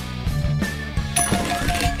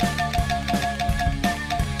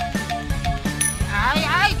 Aye,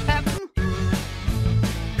 aye, Captain.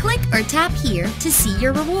 Click or tap here to see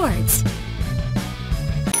your rewards.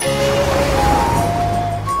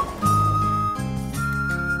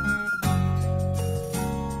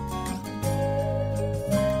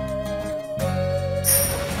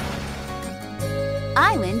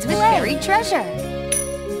 Islands with buried treasure.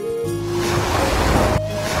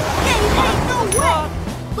 Hey, no way!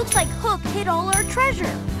 Looks like Hook hid all our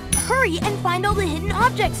treasure. Hurry and find all the hidden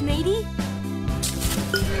objects, matey.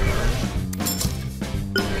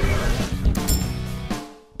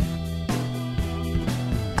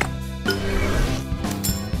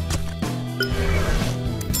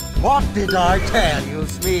 What did I tell you,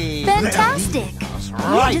 Smee? Fantastic!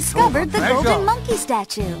 You discovered the golden monkey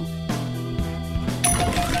statue.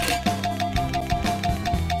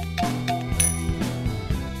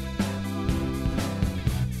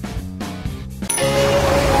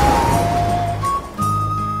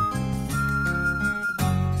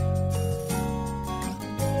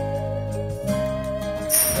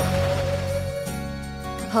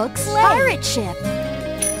 Hook's pirate ship.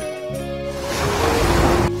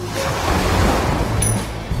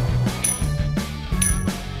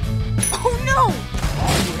 Oh no!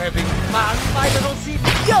 Are you having fun, my little sea?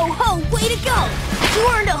 Yo ho, way to go! You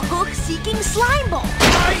earned a hook-seeking slime ball!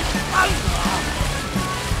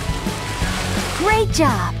 Great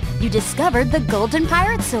job! You discovered the golden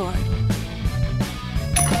pirate sword.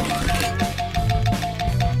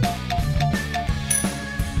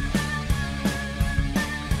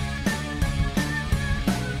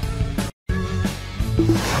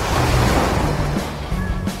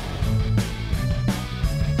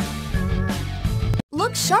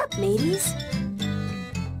 Look sharp, mateys.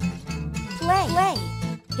 Play.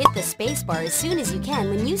 Hit the spacebar as soon as you can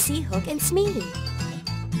when you see Hook and Smee.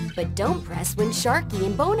 But don't press when Sharky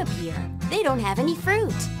and Bone appear. They don't have any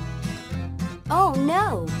fruit. Oh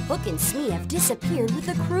no! Hook and Smee have disappeared with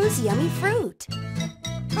the crew's yummy fruit.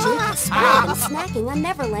 Jake is spread and snacking on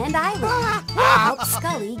Neverland Island. We'll help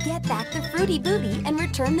Scully get back the Fruity Booty and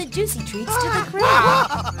return the juicy treats to the crew.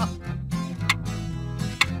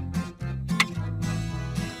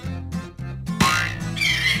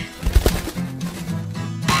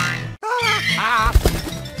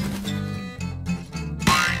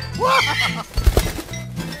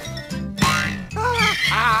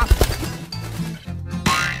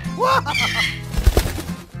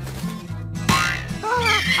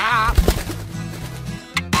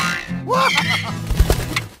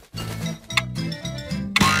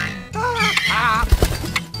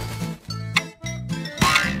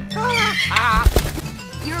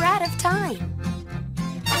 You're out of time.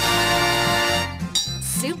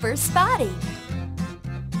 Super spotty.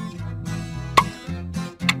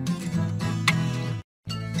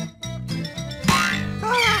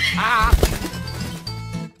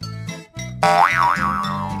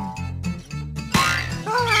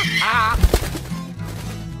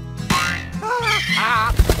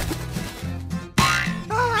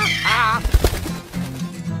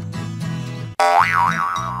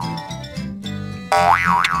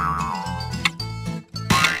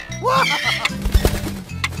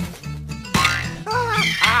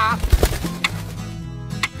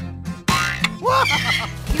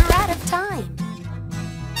 You're out of time.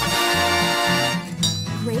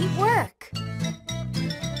 Great work.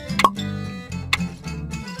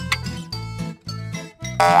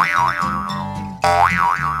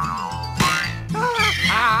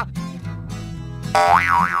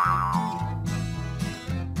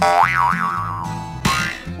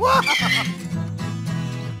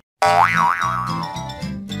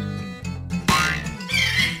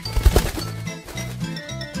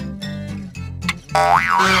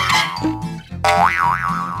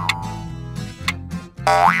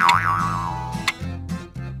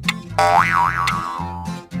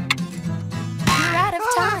 You're out of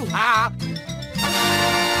time.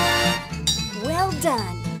 Well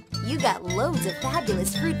done. You got loads of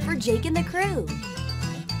fabulous fruit for Jake and the crew.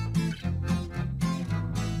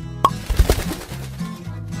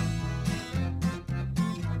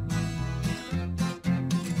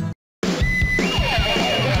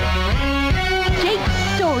 Jake's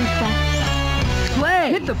Story Quest.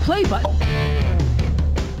 Play! Hit the play button.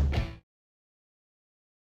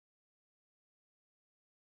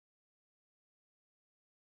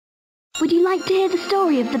 Would you like to hear the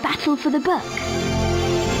story of the battle for the book?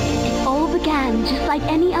 It all began just like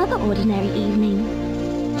any other ordinary evening.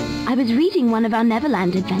 I was reading one of our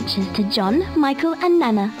Neverland adventures to John, Michael and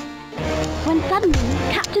Nana, when suddenly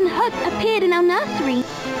Captain Hook appeared in our nursery.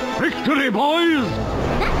 Victory, boys!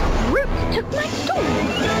 That brute took my story.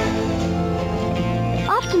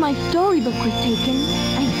 After my storybook was taken,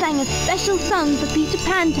 I sang a special song for Peter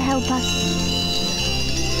Pan to help us.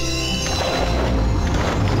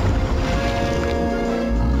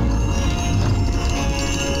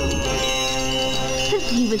 Since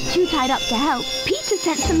he was too tied up to help, Peter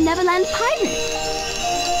sent some Neverland Pirates.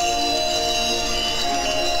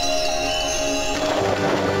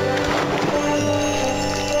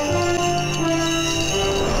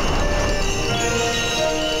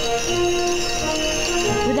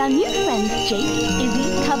 With our new friends Jake,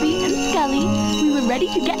 Izzy, Cubby and Scully, we were ready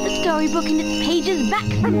to get the storybook and its pages back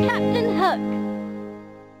from Captain Hook.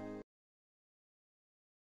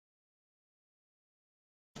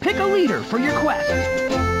 Pick a leader for your quest.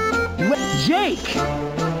 Jake!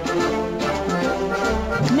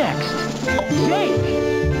 Next, Jake!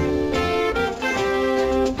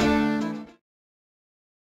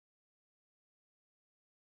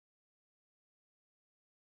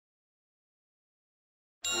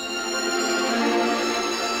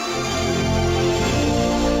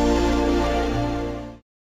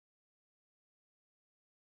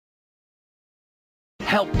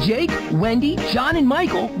 Help Jake, Wendy, John, and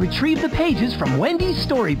Michael retrieve the pages from Wendy's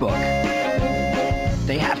storybook.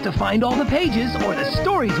 They have to find all the pages or the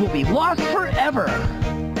stories will be lost forever.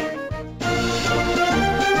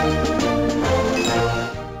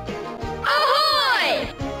 Ahoy!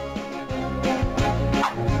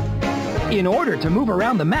 In order to move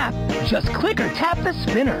around the map, just click or tap the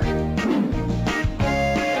spinner.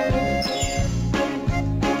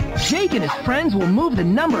 Jake and his friends will move the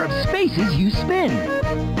number of spaces you spin.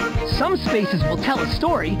 Some spaces will tell a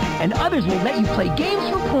story, and others will let you play games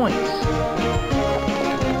for points.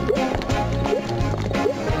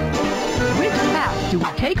 Which path do we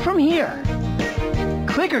take from here?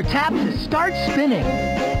 Click or tap to start spinning.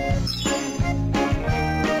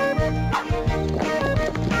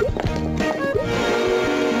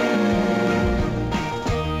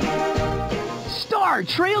 Star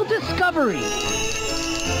Trail Discovery!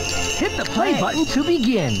 Hit the play button to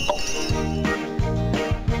begin.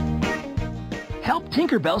 Help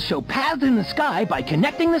Tinkerbell show paths in the sky by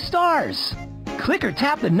connecting the stars. Click or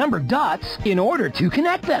tap the numbered dots in order to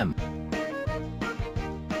connect them.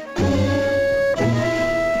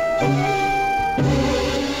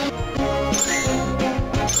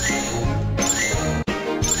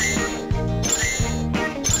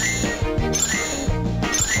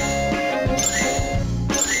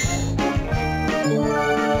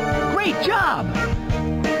 Great job!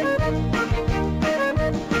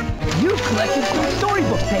 You've collected some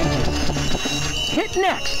storybook pages. Hit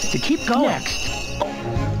next to keep going. Next.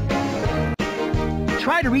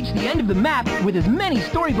 Try to reach the end of the map with as many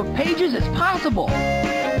storybook pages as possible.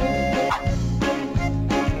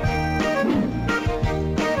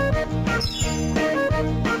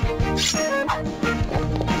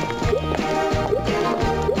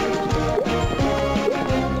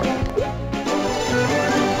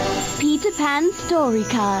 story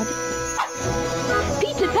card.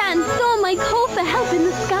 Peter Pan saw my call for help in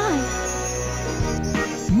the sky.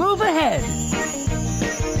 Move ahead.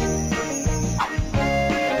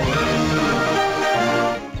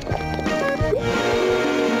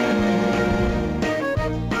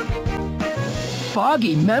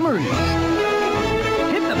 Foggy memories.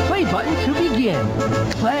 Hit the play button to begin.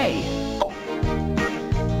 Play.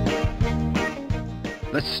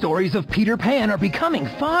 The stories of Peter Pan are becoming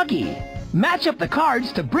foggy. Match up the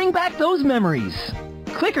cards to bring back those memories.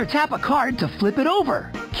 Click or tap a card to flip it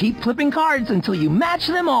over. Keep flipping cards until you match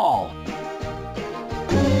them all.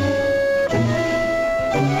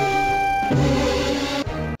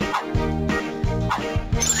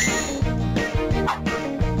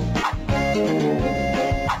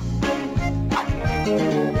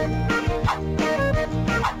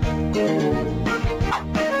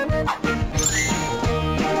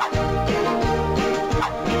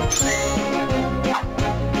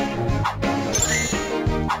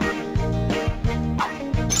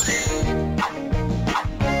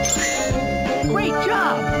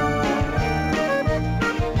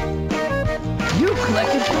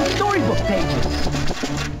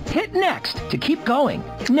 Hit next to keep going.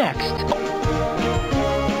 Next.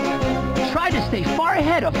 Try to stay far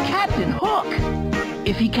ahead of Captain Hook.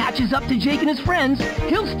 If he catches up to Jake and his friends,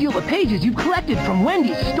 he'll steal the pages you've collected from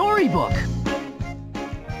Wendy's storybook.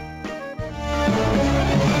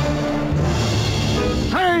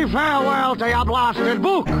 Say farewell to your blasted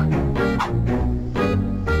book!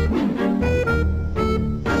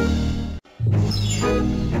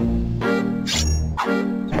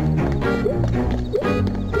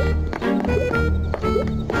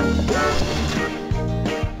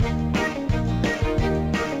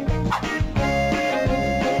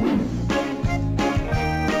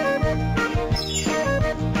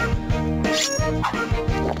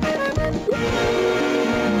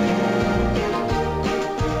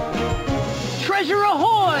 Treasure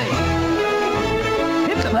Ahoy!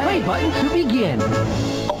 Hit the play button to begin.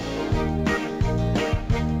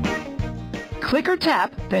 Click or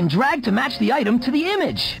tap, then drag to match the item to the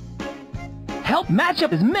image. Help match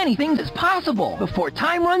up as many things as possible before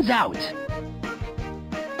time runs out.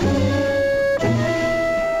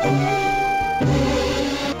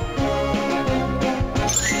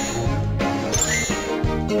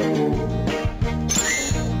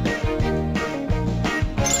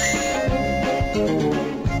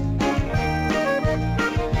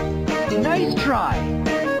 Nice try.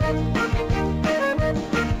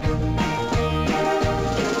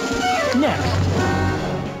 Next.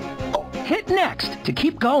 Hit next to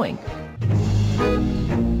keep going.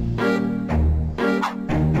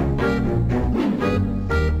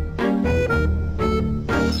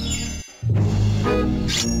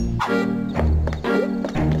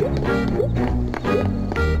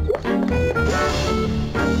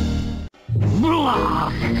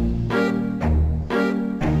 Blah!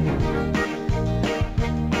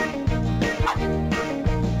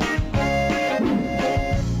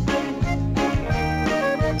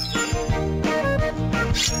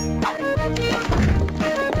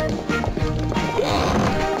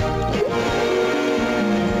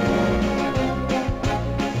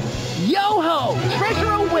 Yo-ho!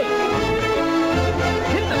 Treasure awaits!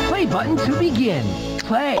 Hit the play button to begin.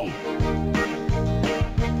 Play.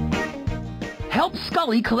 Help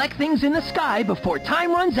Scully collect things in the sky before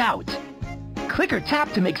time runs out. Click or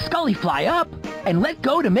tap to make Scully fly up, and let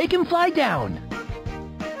go to make him fly down.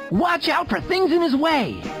 Watch out for things in his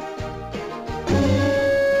way.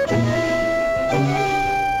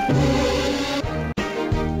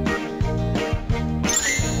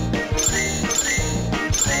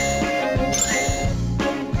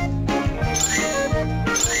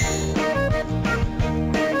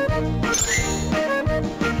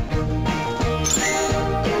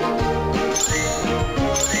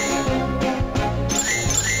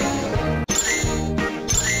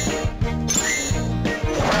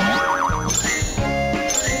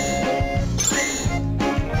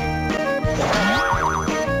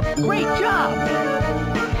 Great job!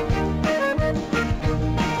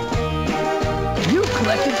 You've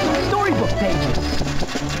collected some storybook pages.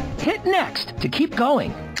 Hit next to keep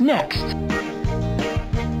going. Next.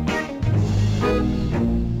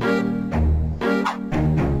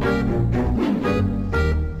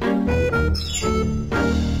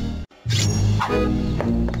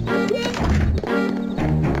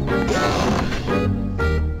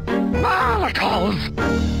 Barnacles!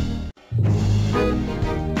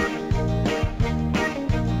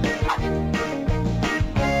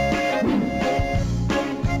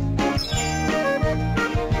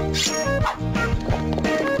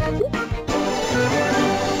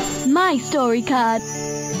 story card.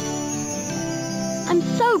 I'm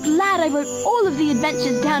so glad I wrote all of the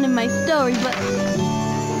adventures down in my story book.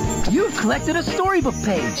 You've collected a storybook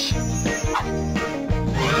page.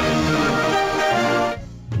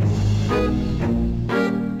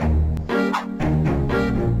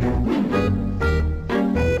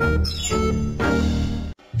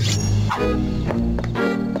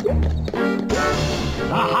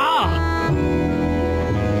 Aha!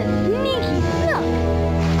 The sneaky snook.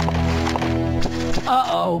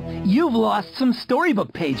 Uh-oh, you've lost some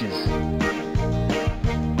storybook pages.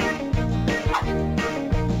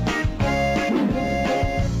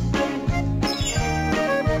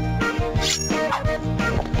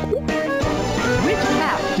 Which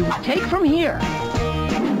path do we take from here?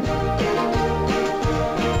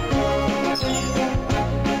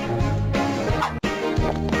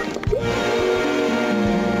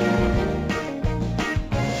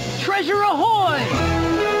 Treasure ahoy!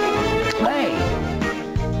 Play.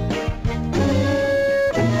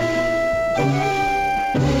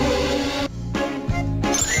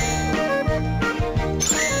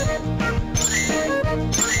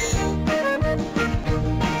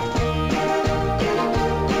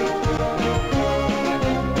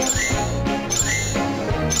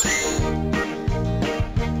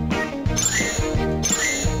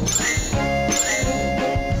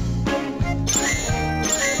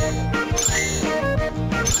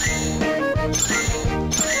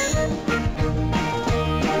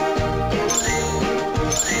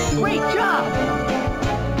 Great job!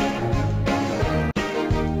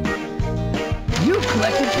 You've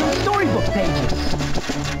collected some storybook pages.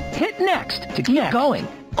 Hit next to keep going.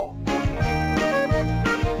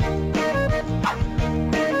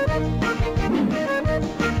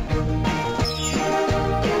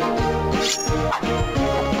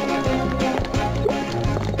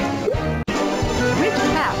 Which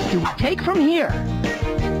path do we take from here?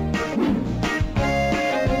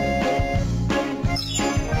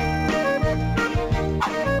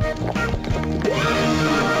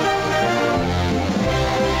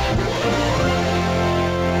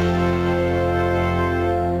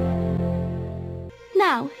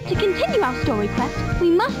 Now, to continue our story quest, we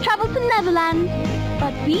must travel to Neverland.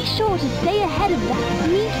 But be sure to stay ahead of that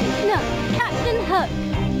sneaky snook, Captain Hook.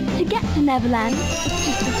 To get to Neverland, it's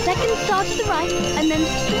just the second star to the right, and then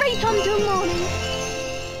straight on till morning.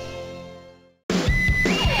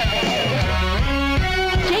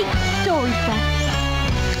 Jake's story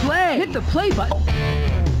quest. Play! Hit the play button.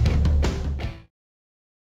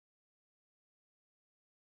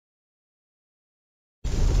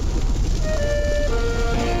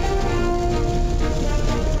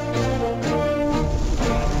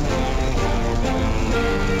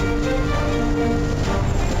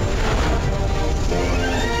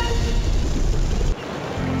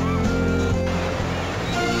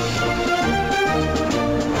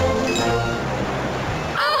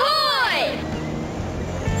 Ahoy!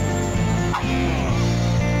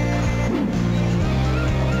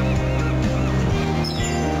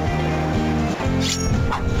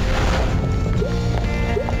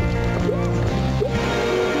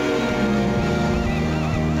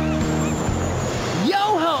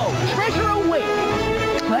 Yo-ho! Treasure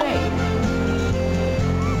awaits! Play!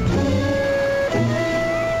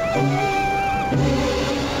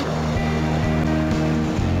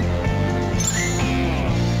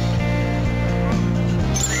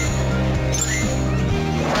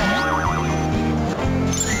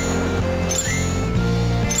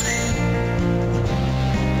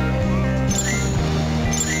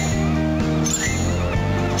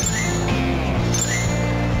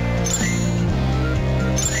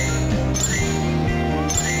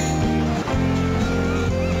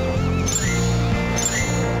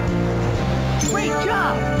 Great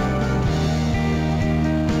job!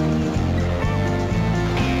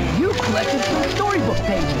 You've collected some storybook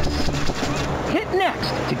pages. Hit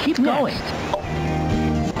next to keep going.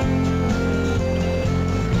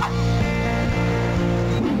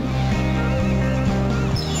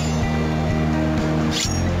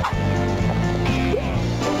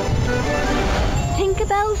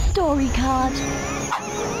 Tinkerbell's story card.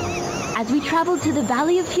 As we traveled to the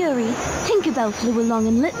Valley of Fury, Tinkerbell flew along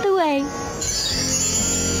and lit the way.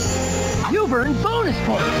 You've earned bonus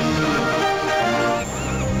points.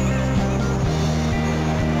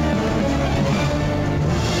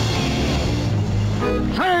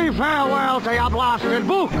 Say farewell to your blasted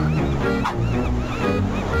book!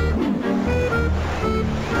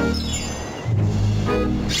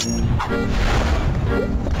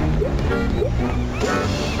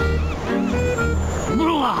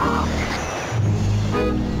 Blah!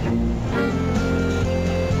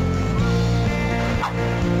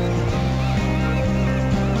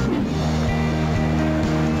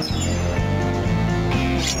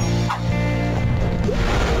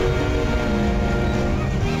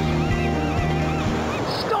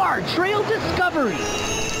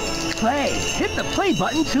 discovery. Play. Hit the play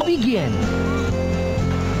button to begin.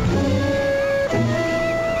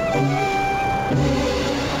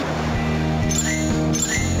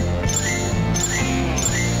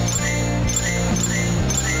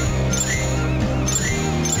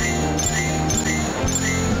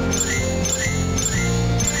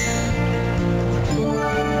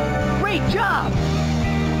 Great job!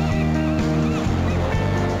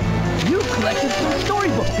 You collected some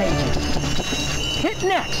storybook pages. Hit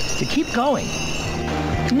next to keep going.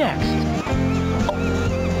 Next.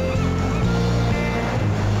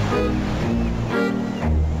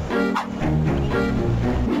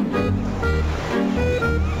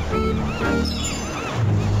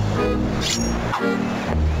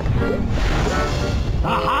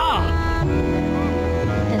 Aha!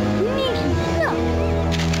 The sneaky snook.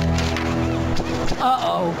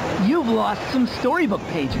 Uh-oh, you've lost some storybook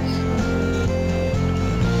pages.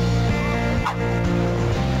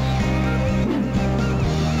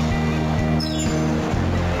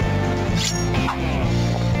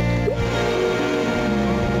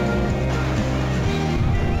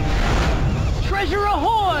 Treasure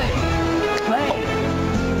ahoy! Play.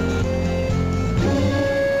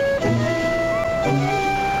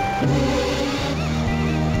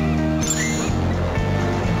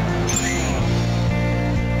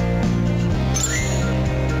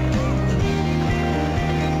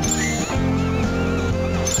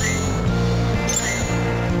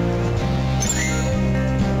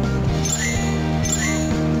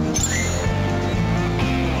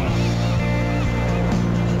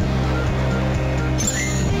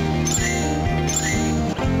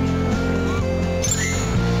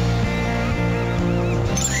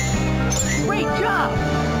 Great job!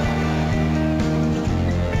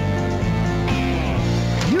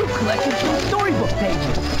 You collected some storybook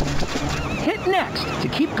pages. Hit next to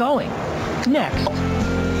keep going. Next.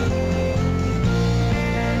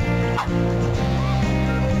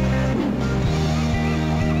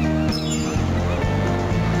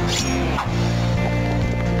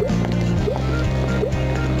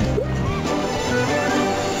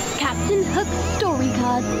 Captain Hook's story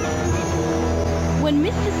card. When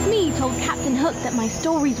Mr. Smee told Captain Hook that my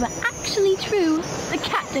stories were actually true, the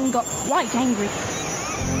captain got quite angry.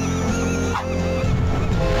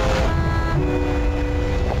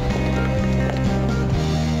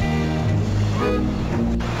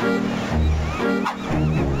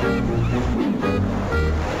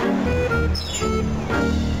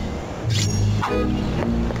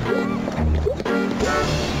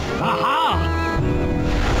 Aha!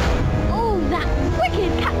 Oh, that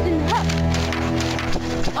wicked Captain Hook!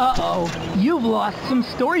 Uh-oh, you've lost some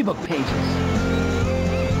storybook pages.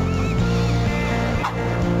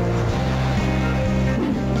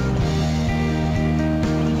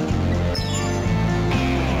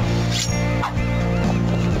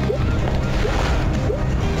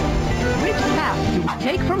 Which path do we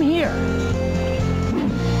take from here?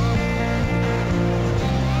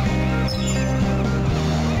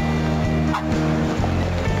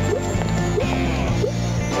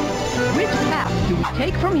 Which path do we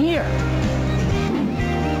take from here?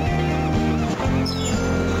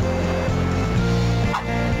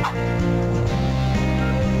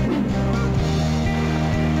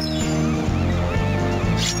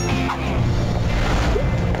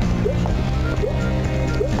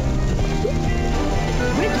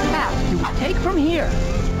 Which path do we take from here?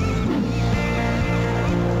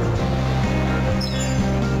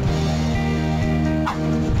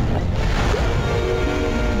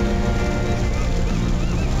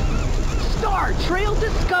 Star Trail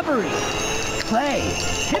Discovery. Play.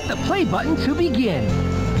 Hit the play button to begin.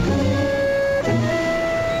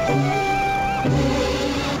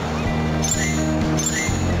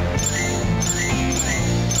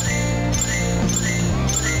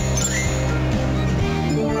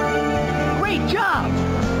 Great job!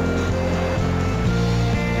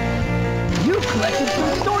 You collected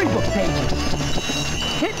some storybook pages.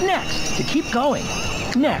 Hit next to keep going.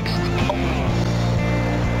 Next.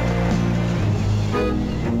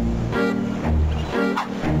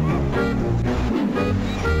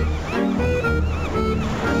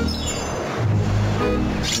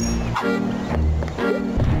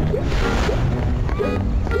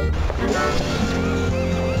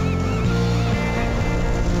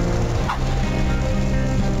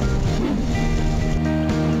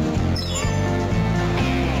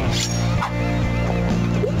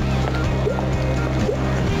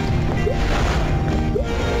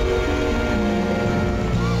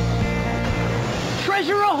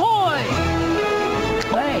 Treasure ahoy!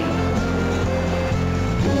 Play.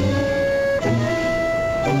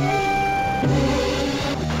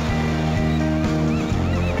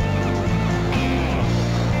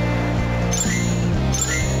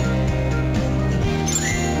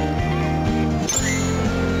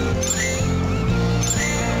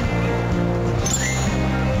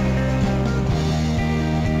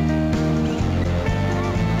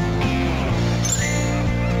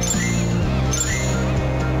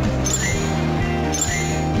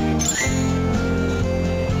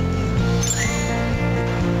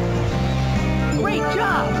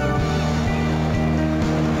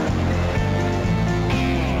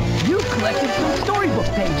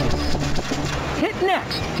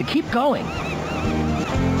 to keep going.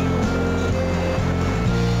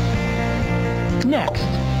 Next.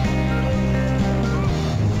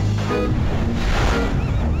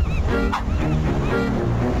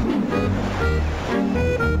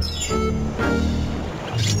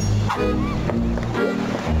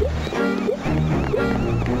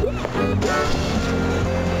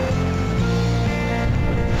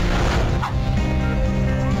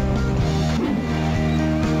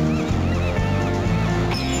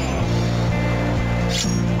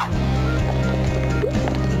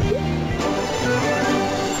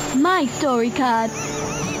 My story card.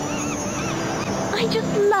 I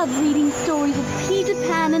just love reading stories of Peter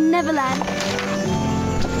Pan and Neverland.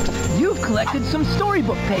 You've collected some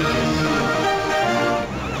storybook pages.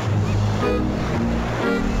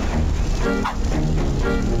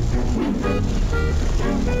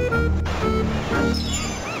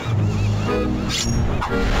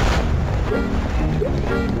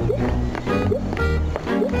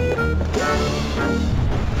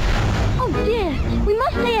 Oh dear, we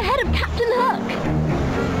must stay ahead of Captain Hook.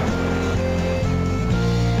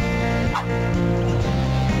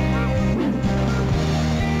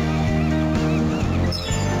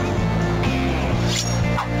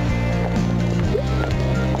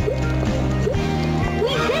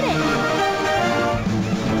 We did it!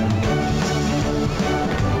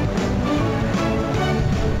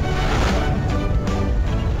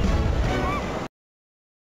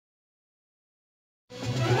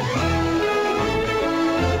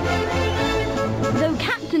 Though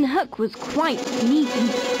Captain Hook was quite sneaky,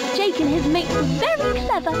 Jake and his mates were very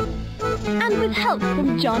clever. And with help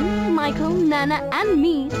from John, Michael, Nana and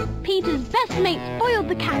me, Peter's best mate spoiled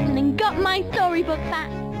the captain and got my storybook back.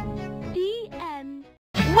 The end.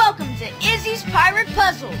 Welcome to Izzy's Pirate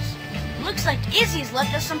Puzzles. Looks like Izzy's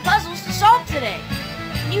left us some puzzles to solve today.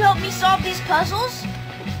 Can you help me solve these puzzles?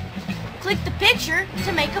 Click the picture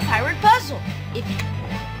to make a pirate puzzle.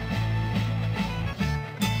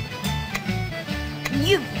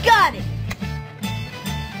 You've got it!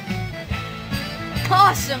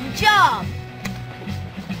 Awesome job!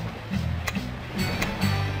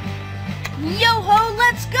 Yo-ho,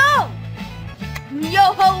 let's go!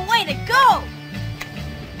 Yo-ho, way to go!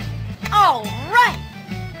 All right!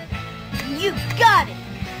 You got it!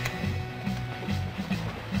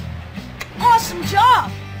 Awesome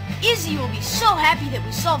job! Izzy will be so happy that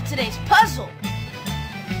we solved today's puzzle.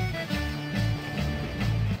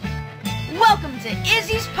 Welcome to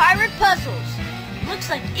Izzy's Pirate Puzzles. Looks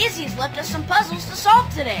like Izzy's left us some puzzles to solve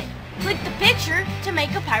today. Click the picture to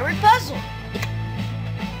make a pirate puzzle.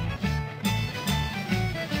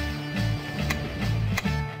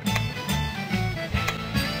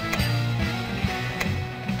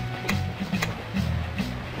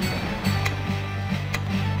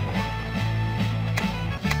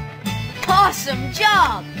 Awesome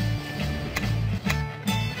job!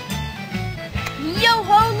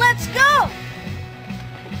 Yo-ho, let's go!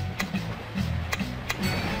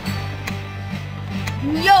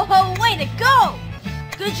 Yo-ho, way to go!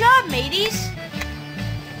 Good job, mateys!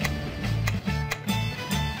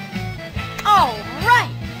 All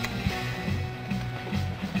right!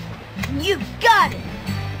 You got it!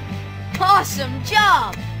 Awesome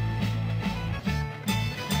job!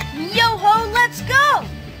 Yo-ho, let's go!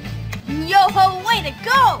 Yo-ho, way to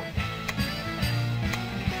go!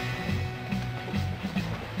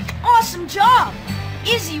 Awesome job!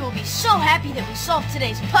 Izzy will be so happy that we solved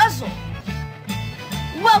today's puzzle.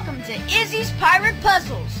 Welcome to Izzy's Pirate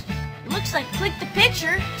Puzzles. Looks like click the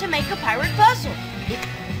picture to make a pirate puzzle.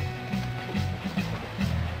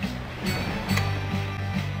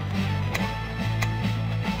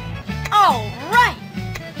 All right!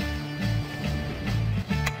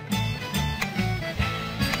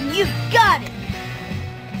 You got it!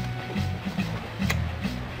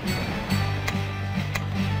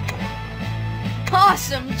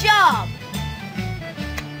 Awesome job!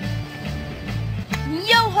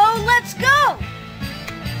 Yo-ho, let's go!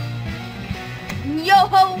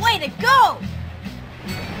 Yo-ho, way to go!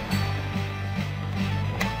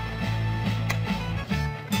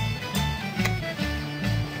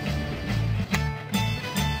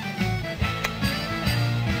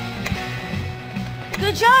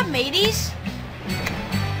 Good job, mateys!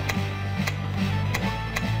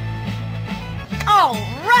 All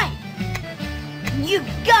right! You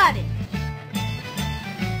got it!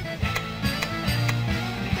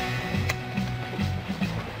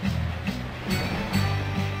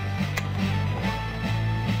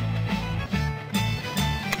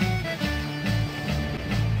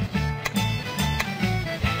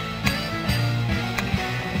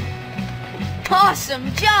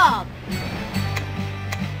 Awesome job!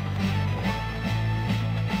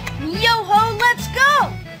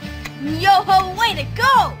 Yo-ho, way to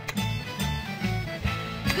go!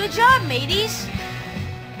 Good job, mateys!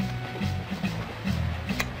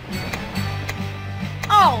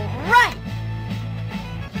 All right!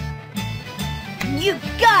 You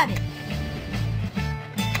got it!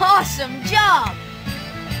 Awesome job!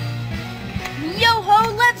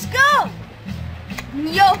 Yo-ho, let's go!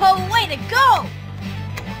 Yo-ho, way to go!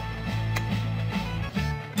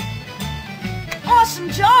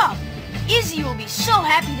 Awesome job! Izzy will be so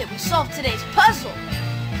happy that we solved today's puzzle.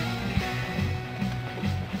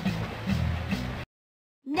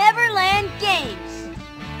 Neverland Games.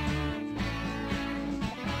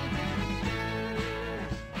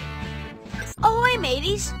 Ahoy,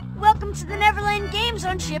 mateys! Welcome to the Neverland Games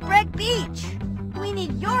on Shipwreck Beach. We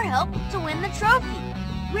need your help to win the trophy.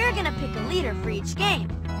 We're gonna pick a leader for each game,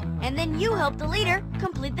 and then you help the leader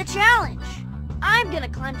complete the challenge. I'm gonna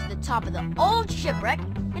climb to the top of the old shipwreck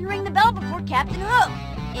and ring the bell before Captain Hook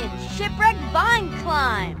in Shipwreck Vine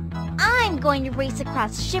Climb. I'm going to race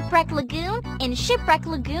across Shipwreck Lagoon in Shipwreck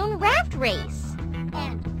Lagoon Raft Race.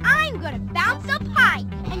 And I'm going to bounce up high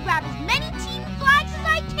and grab as many team flags as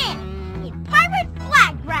I can in Pirate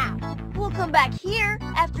Flag Round. We'll come back here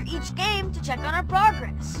after each game to check on our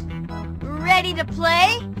progress. Ready to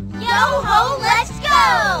play? Yo-ho, let's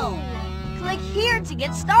go! Click here to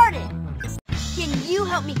get started. Can you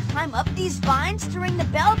help me climb up these vines to ring the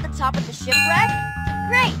bell at the top of the shipwreck?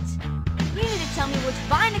 Great! You need to tell me which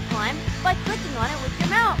vine to climb by clicking on it with your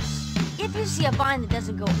mouse. If you see a vine that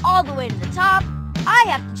doesn't go all the way to the top, I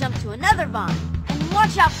have to jump to another vine. And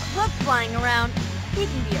watch out for Hook flying around. He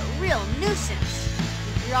can be a real nuisance.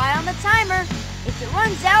 Keep your eye on the timer. If it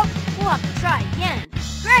runs out, we'll have to try again.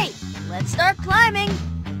 Great! Let's start climbing.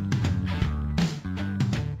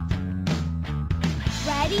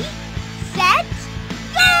 Ready, set,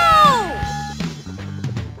 go!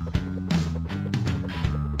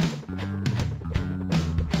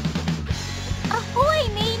 Ahoy,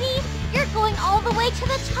 matey! You're going all the way to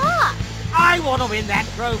the top! I want to win that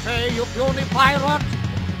trophy, you puny pirate!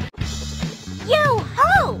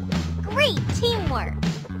 Yo-ho! Great teamwork!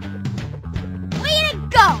 Way to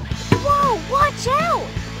go! Whoa, watch out!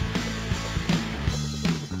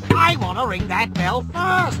 I want to ring that bell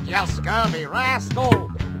first, you scurvy rascal!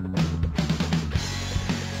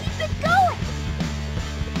 Keep it going!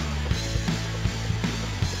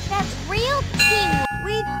 That's real teamwork!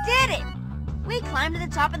 We did it! We climbed to the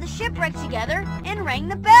top of the shipwreck together and rang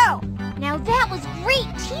the bell. Now that was great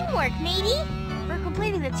teamwork, matey! For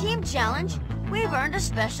completing the team challenge, we've earned a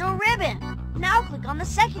special ribbon. Now click on the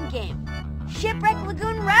second game, Shipwreck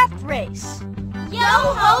Lagoon Raft Race.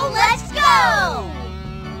 Yo-ho, let's go!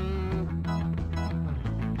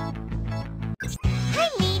 Hi,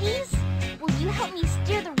 mateys! Will you help me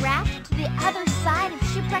steer the raft to the other side of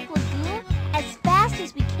Shipwreck Lagoon as fast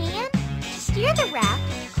as we can? To steer the raft,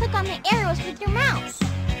 click on the arrows with your mouse.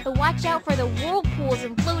 But watch out for the whirlpools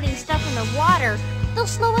and floating stuff in the water. They'll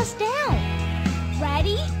slow us down.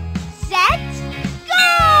 Ready, set,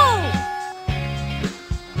 go!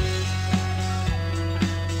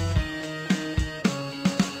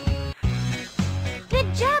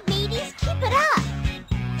 Good job, mateys! Keep it up!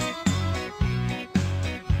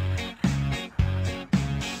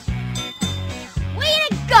 Way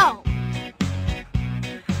to go!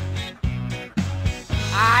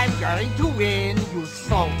 I'm going to win, you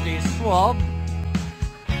salty swab!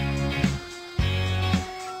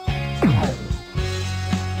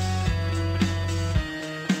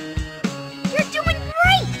 You're doing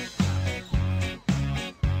great!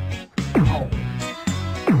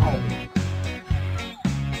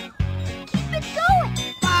 Keep it going!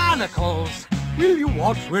 Barnacles! Will you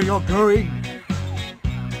watch where you're going?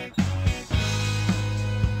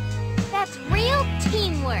 That's real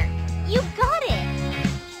teamwork! You got it!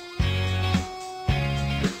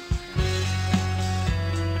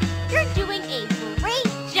 You're doing a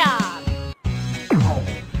great job!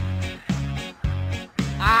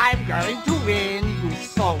 I'm going to win, you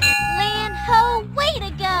salty... Land ho, way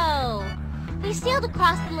to go! We sailed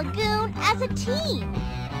across the lagoon as a team!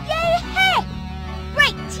 Yay, hey!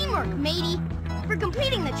 Great teamwork, matey! For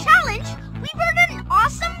completing the challenge, we've earned an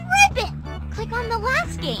awesome ribbon! Click on the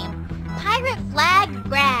last game, Pirate Flag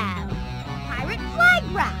Grab. Pirate Flag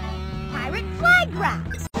Round! Pirate Flag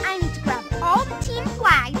Round! I need to grab all the team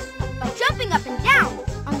flags by jumping up and down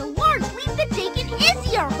on the large leaf that Jake and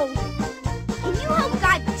Izzy are holding. Can you help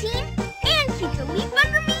guide the team and keep the leaf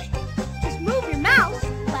under me? Just move your mouse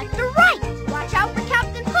left or right. Watch out for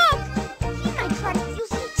Captain Hook. He might try to steal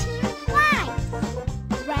some team flags.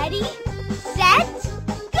 Ready, set,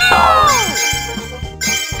 go!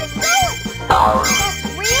 Keep it going! That's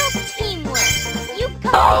real teamwork! You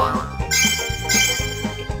got it!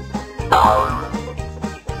 You're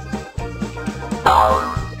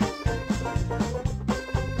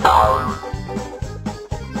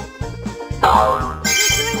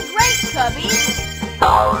doing great, Cubby.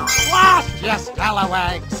 Blast, you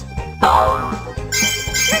scalawags!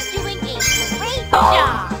 You're doing a great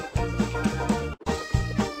job.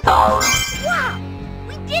 Wow!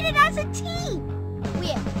 We did it as a team! We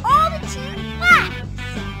have all the team flags!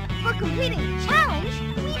 For completing the challenge,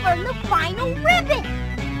 we've earned the final ribbon!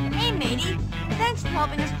 Hey, matey. Thanks for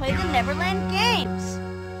helping us play the Neverland games.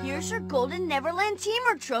 Here's your golden Neverland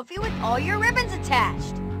Teamer trophy with all your ribbons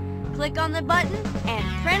attached. Click on the button and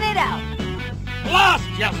print it out. Blast,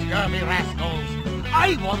 you scurvy rascals!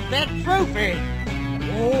 I want that trophy!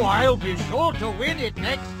 Oh, I'll be sure to win it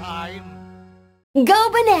next time. Go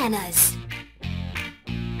bananas!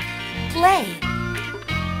 Play.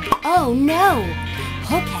 Oh no!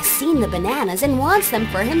 Hook has seen the bananas and wants them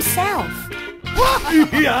for himself. Hook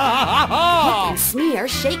and Smee are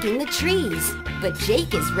shaking the trees, but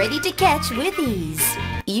Jake is ready to catch with ease.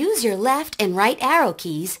 Use your left and right arrow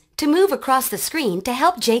keys to move across the screen to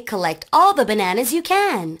help Jake collect all the bananas you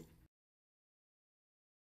can.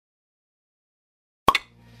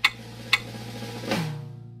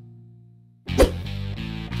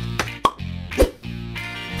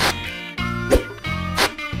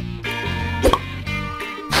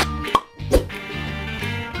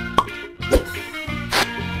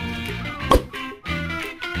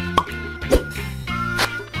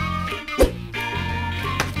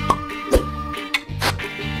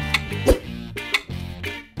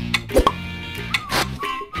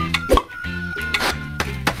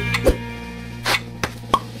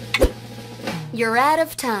 You're out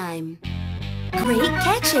of time. Great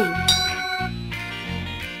catching!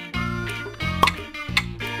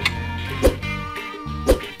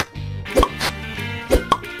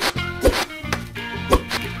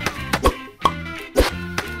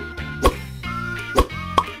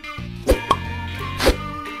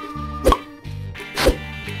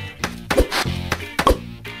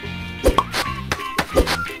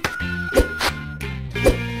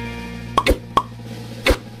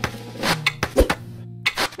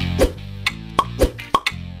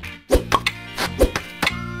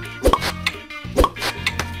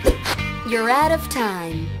 You're out of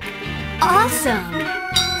time. Awesome!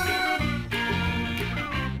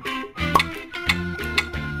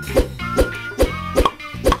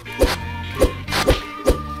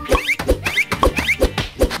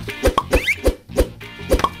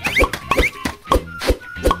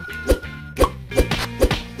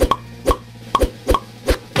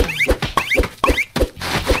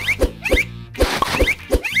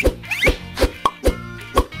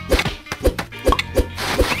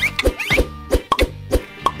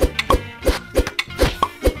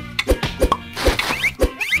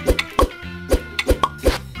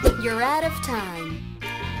 You're out of time.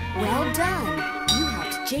 Well done. You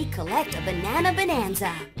helped Jake collect a banana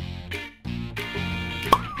bonanza.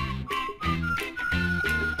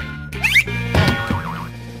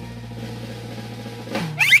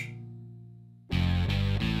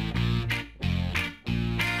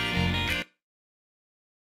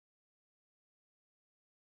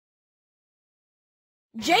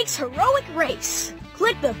 Jake's heroic race.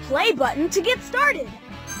 Click the play button to get started.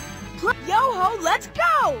 Yo-ho, let's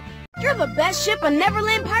go! You're the best ship a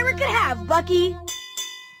Neverland pirate could have, Bucky.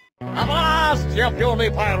 Avast, you puny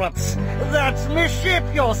pirates! That's me ship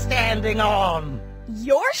you're standing on!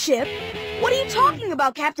 Your ship? What are you talking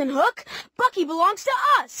about, Captain Hook? Bucky belongs to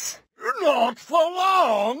us. Not for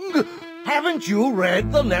long! Haven't you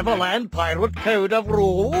read the Neverland Pirate Code of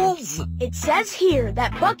Rules? It says here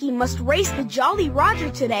that Bucky must race the Jolly Roger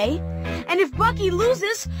today, and if Bucky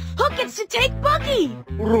loses, Hook gets to take Bucky!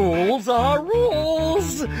 Rules are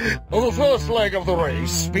rules! The first leg of the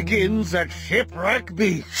race begins at Shipwreck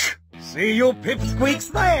Beach. See you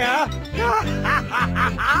pipsqueaks there!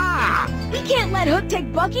 We can't let Hook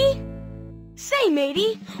take Bucky! Say,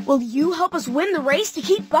 matey, will you help us win the race to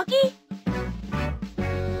keep Bucky?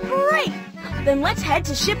 Great! Then let's head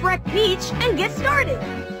to Shipwreck Beach and get started!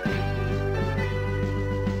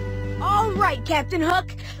 All right, Captain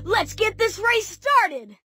Hook, let's get this race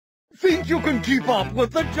started! Think you can keep up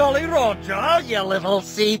with the Jolly Roger, you little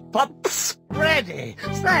sea pups? Ready,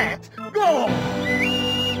 set, go!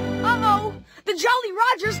 Uh-oh! The Jolly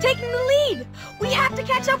Roger's taking the lead! We have to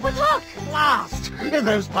catch up with Hook! Blast!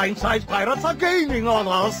 Those pint-sized pirates are gaining on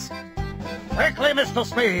us! Quickly, Mr.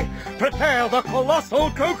 Smee! Prepare the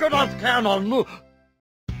colossal coconut cannon!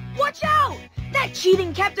 Watch out! That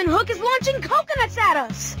cheating Captain Hook is launching coconuts at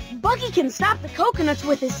us! Bucky can stop the coconuts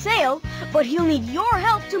with his sail, but he'll need your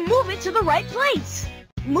help to move it to the right place.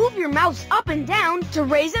 Move your mouse up and down to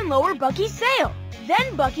raise and lower Bucky's sail.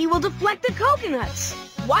 Then Bucky will deflect the coconuts.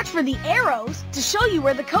 Watch for the arrows to show you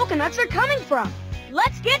where the coconuts are coming from.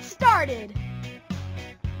 Let's get started.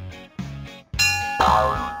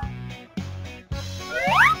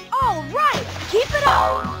 All right, keep it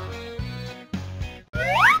up.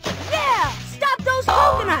 Yeah, stop those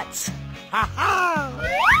coconuts. Ha-ha!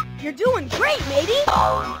 You're doing great, matey.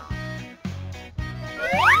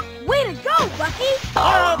 Way to go, Bucky.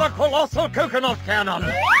 Fire the colossal coconut cannon!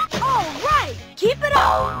 All right, keep it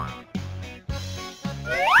up.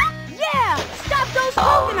 Yeah, stop those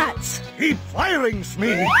coconuts. Keep firing,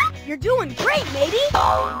 Smee! You're doing great, matey.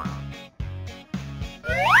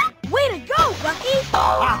 Way to go, Bucky.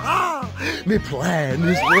 Ha-ha! Me plan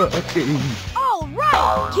is working. All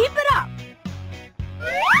right, keep it up.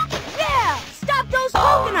 Yeah, stop those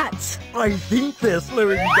coconuts. I think they're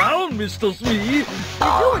slowing down, Mr. Smee.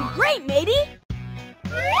 You're doing great, matey.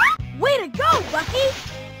 Way to go, Bucky.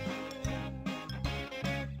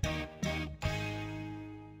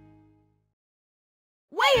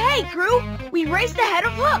 Way hey, crew. We raced ahead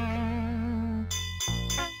of Hook.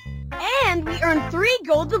 And we earned 3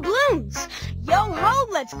 gold doubloons. Yo-ho,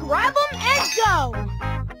 let's grab them and go.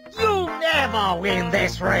 You'll never win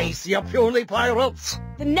this race, you puny pirates.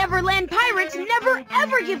 The Neverland Pirates never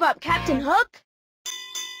ever give up, Captain Hook.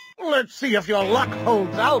 Let's see if your luck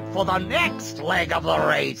holds out for the next leg of the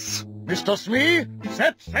race. Mr. Smee,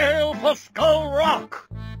 set sail for Skull Rock.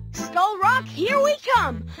 Skull Rock, here we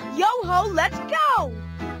come. Yo-ho, let's go.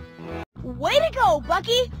 Way to go,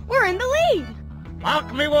 Bucky. We're in the lead.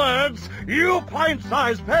 Mark me words, you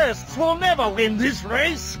pint-sized pests will never win this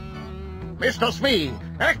race. Mr. Smee,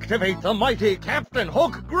 activate the mighty Captain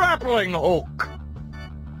Hook grappling hook.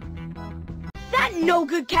 That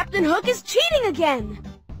no-good Captain Hook is cheating again.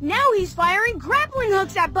 Now he's firing grappling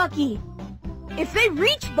hooks at Bucky. If they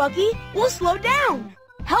reach Bucky, we'll slow down.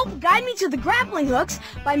 Help guide me to the grappling hooks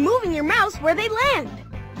by moving your mouse where they land.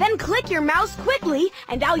 Then click your mouse quickly,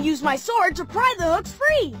 and I'll use my sword to pry the hooks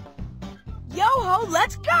free. Yo-ho,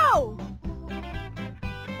 let's go!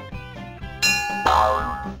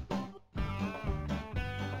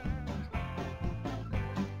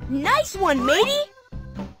 Nice one, matey!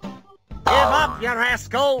 Give up, you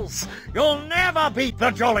rascals! You'll never beat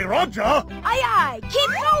the Jolly Roger! Aye, aye!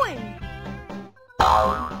 Keep going!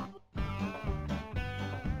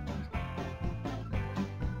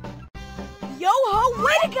 Yo-ho,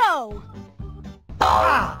 way to go!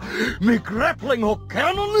 Ah! Me grappling hook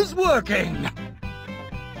cannon is working!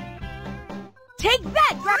 Take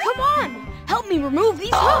that! Come on! Help me remove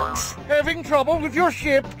these hooks! Having trouble with your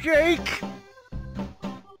ship, Jake?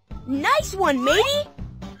 Nice one, matey!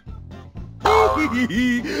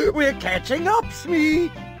 We're catching up,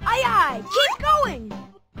 Smee! Aye, aye! Keep going!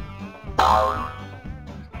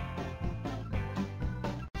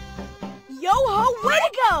 Yo-ho, way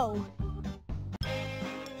to go!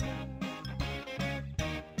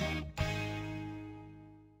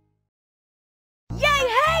 Yay,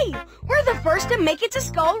 hey! We're the first to make it to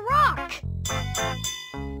Skull Rock!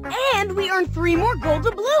 And we earned 3 more gold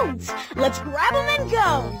doubloons! Let's grab them and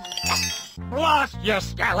go! Blast you,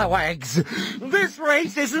 scalawags! This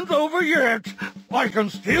race isn't over yet! I can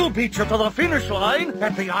still beat you to the finish line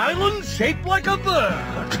at the island shaped like a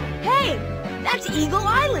bird! Hey! That's Eagle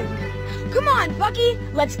Island! Come on, Bucky!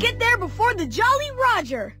 Let's get there before the Jolly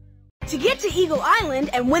Roger! To get to Eagle Island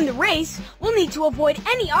and win the race, we'll need to avoid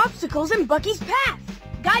any obstacles in Bucky's path.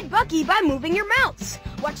 Guide Bucky by moving your mouse.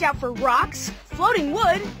 Watch out for rocks, floating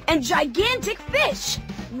wood, and gigantic fish.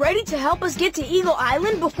 Ready to help us get to Eagle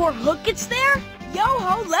Island before Hook gets there?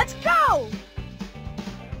 Yo-ho, let's go!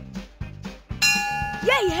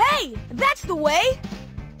 Yay, hey! That's the way!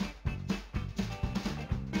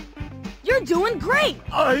 You're doing great!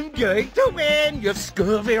 I'm going to win, you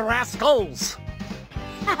scurvy rascals!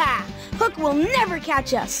 Haha! Hook will never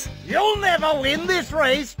catch us! You'll never win this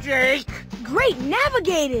race, Jake! Great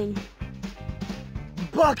navigating!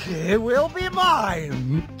 Bucky will be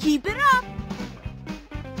mine! Keep it up!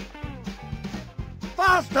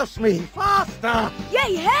 Faster, Smee, faster!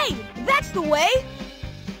 Yay, hey! That's the way!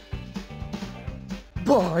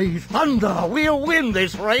 By thunder, we'll win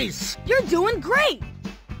this race! You're doing great!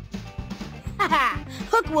 Haha!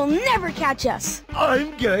 Hook will never catch us!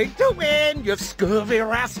 I'm going to win, you scurvy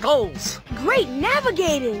rascals! Great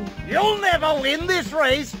navigating! You'll never win this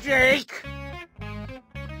race, Jake!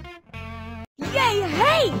 Yay,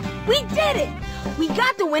 hey! We did it! We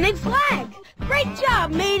got the winning flag! Great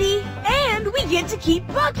job, matey! And we get to keep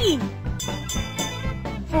Bucky!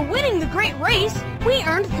 For winning the great race, we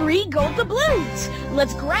earned 3 gold doubloons!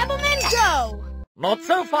 Let's grab them and go! Not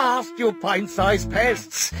so fast, you pint-sized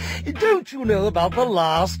pests. Don't you know about the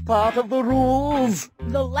last part of the rules?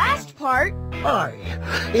 The last part? Aye.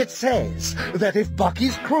 It says that if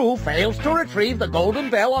Bucky's crew fails to retrieve the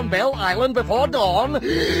Golden Bell on Bell Island before dawn,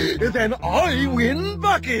 then I win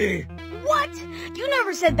Bucky. What? You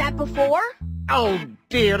never said that before. Oh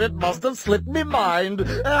dear, it must have slipped me mind.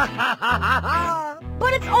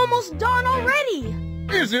 But it's almost dawn already.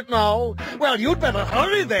 Is it now? Well, you'd better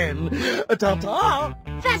hurry then. Ta-ta.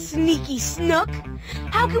 That sneaky snook.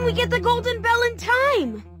 How can we get the Golden Bell in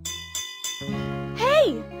time?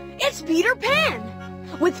 Hey, it's Peter Pan.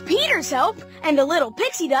 With Peter's help and a little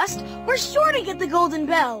pixie dust, we're sure to get the Golden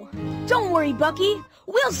Bell. Don't worry, Bucky.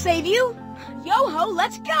 We'll save you. Yo-ho,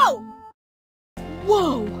 let's go.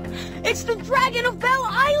 Whoa, it's the Dragon of Bell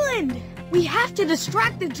Island. We have to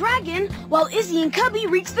distract the dragon while Izzy and Cubby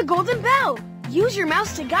reach the Golden Bell. Use your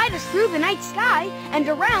mouse to guide us through the night sky and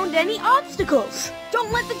around any obstacles.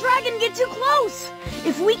 Don't let the dragon get too close.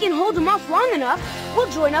 If we can hold him off long enough, we'll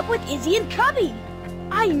join up with Izzy and Cubby.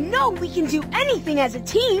 I know we can do anything as a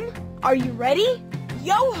team. Are you ready?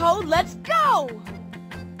 Yo-ho, let's go!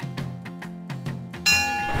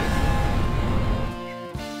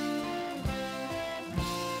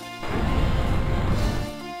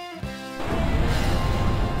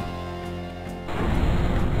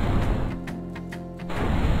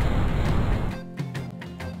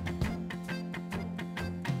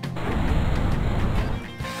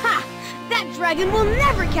 Dragon will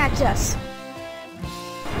never catch us!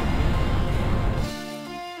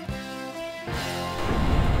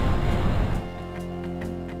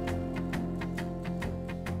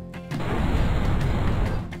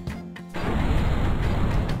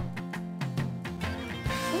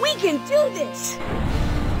 We can do this!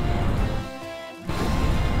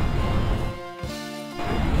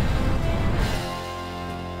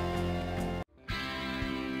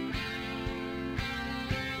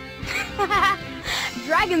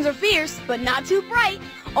 Dragons are fierce, but not too bright.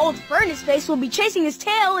 Old Furnace-Face will be chasing his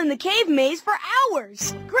tail in the cave maze for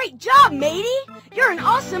hours. Great job, matey! You're an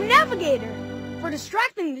awesome navigator. For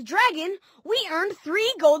distracting the dragon, we earned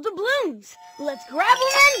 3 gold doubloons. Let's grab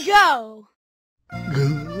them and go!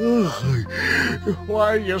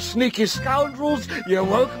 Why, you sneaky scoundrels, you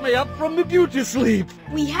woke me up from the beauty sleep.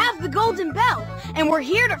 We have the Golden Bell, and we're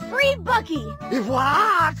here to free Bucky.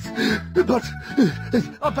 What? But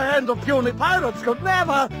a band of puny pirates could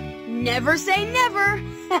never... Never say never.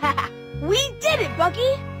 We did it,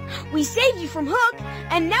 Bucky. We saved you from Hook,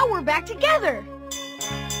 and now we're back together.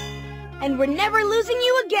 And we're never losing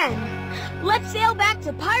you again. Let's sail back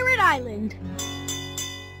to Pirate Island.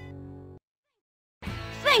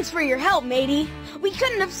 Thanks for your help, matey. We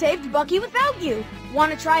couldn't have saved Bucky without you.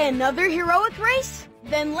 Want to try another heroic race?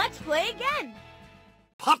 Then let's play again.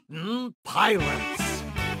 Puttin' Pirates.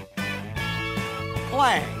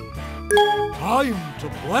 Play. Time to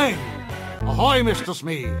play. Ahoy, Mr.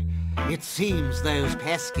 Smee. It seems those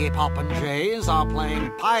pesky popinjays are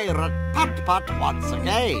playing pirate putt-putt once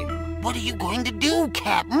again. What are you going to do,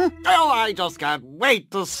 Captain? Oh, I just can't wait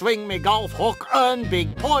to swing me golf hook, earn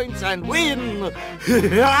big points, and win!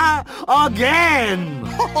 Again!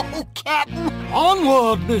 Oh, Captain!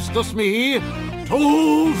 Onward, Mr. Smee,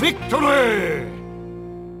 to victory!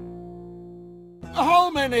 How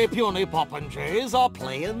many puny popinjays are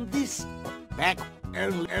playing this? Back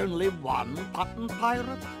only one puttin'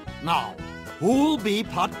 pirate? Now, who'll be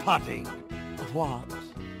putt-putting? What?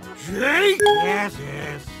 Jake? Yes,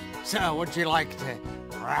 yes. So, would you like to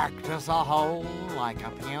practice a hole like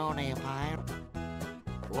a puny pirate?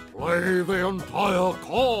 Play the entire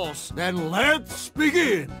course, then let's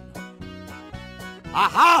begin!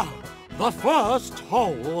 Aha! The first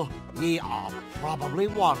hole. Ye are probably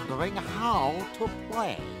wondering how to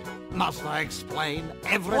play. Must I explain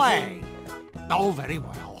everything? Oh, very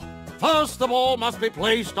well. First, the ball must be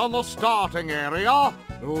placed on the starting area,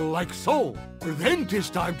 like so. Then 'tis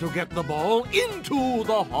time to get the ball into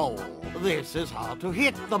the hole. This is how to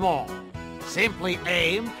hit the ball. Simply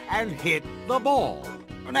aim and hit the ball.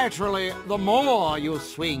 Naturally, the more you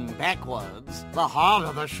swing backwards, the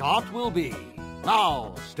harder the shot will be.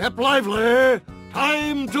 Now, step lively.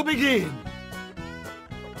 Time to begin.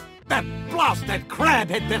 That blasted crab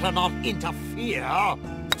had better not interfere.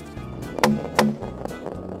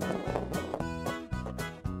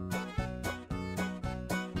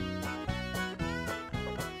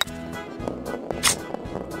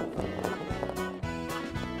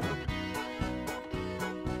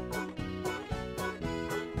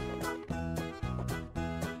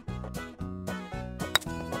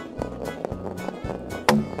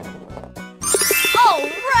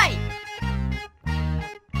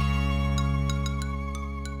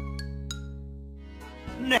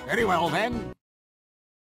 Very well, then.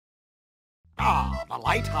 Ah, the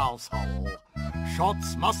lighthouse hole.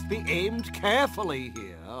 Shots must be aimed carefully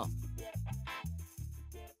here.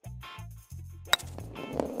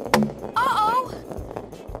 Uh-oh!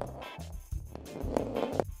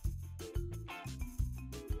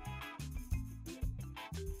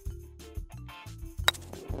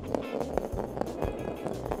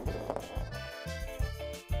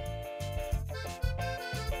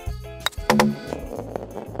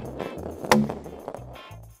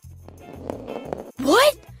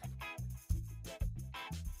 What?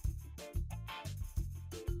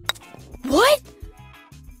 What?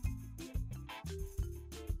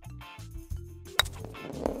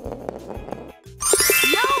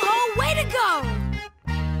 Yo-ho, way to go!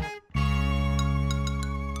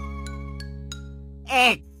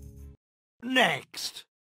 Next.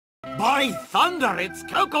 By thunder, it's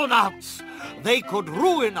coconuts! They could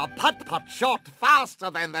ruin a putt-putt shot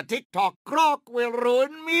faster than the tick-tock clock will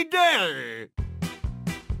ruin me day.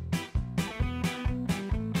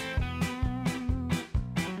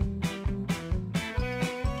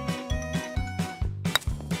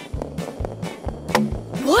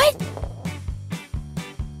 What?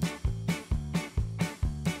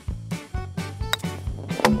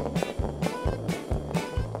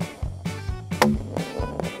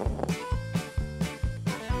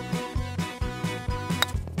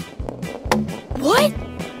 What?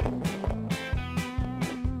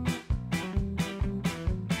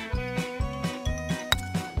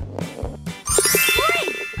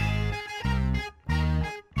 Wait!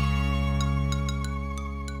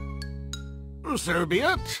 So be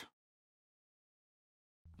it.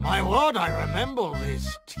 My word, I remember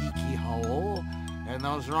this tiki hole and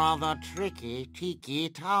those rather tricky tiki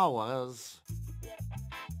towers.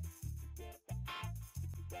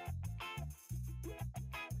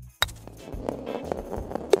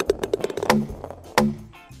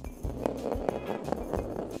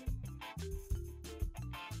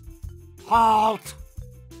 Halt!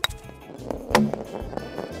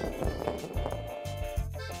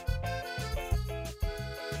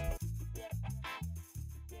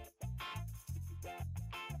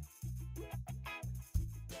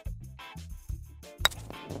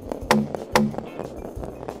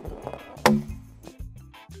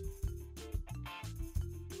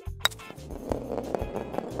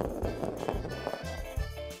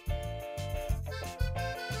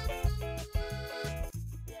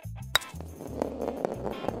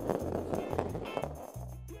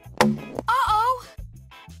 Uh-oh!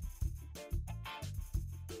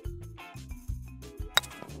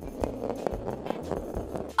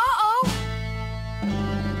 Uh-oh!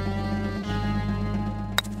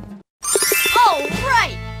 All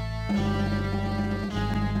right!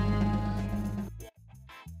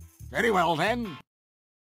 Very well, then.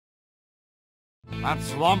 That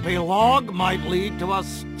swampy log might lead to a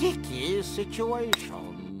sticky situation.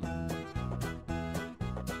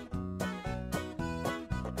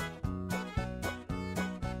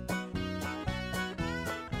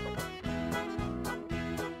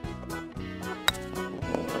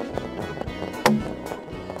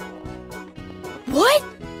 What?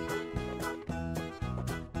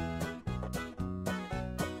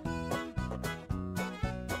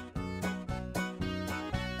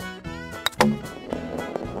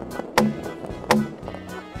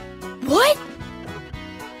 What?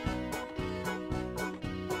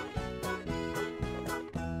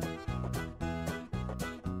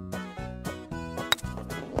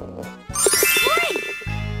 Wait!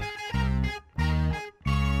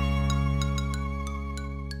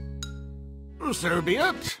 So be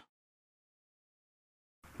it.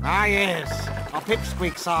 Ah yes, a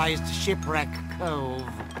pipsqueak-sized shipwreck cove.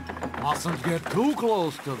 Mustn't get too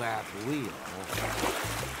close to that wheel.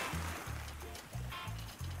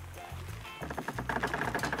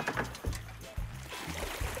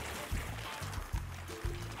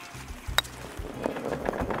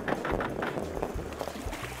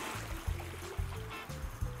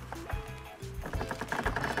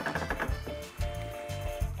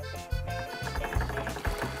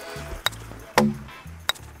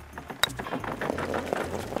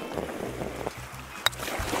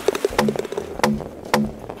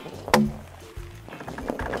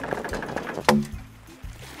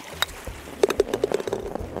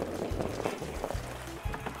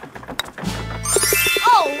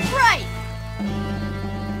 All right!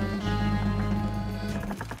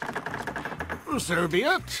 So be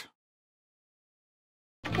it.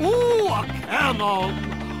 Ooh, a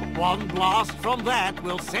cannon! One blast from that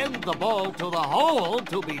will send the ball to the hole,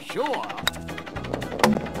 to be sure.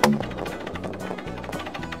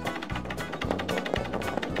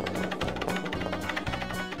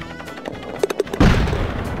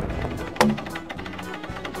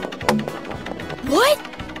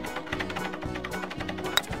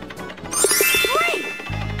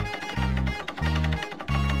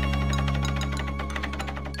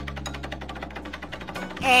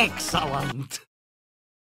 Excellent!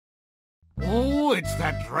 Oh, it's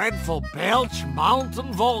that dreadful Belch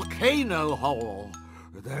Mountain volcano hole.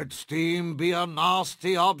 That steam be a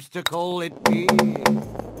nasty obstacle, it be.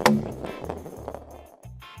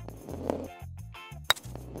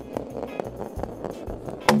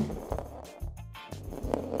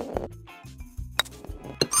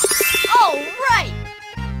 All right!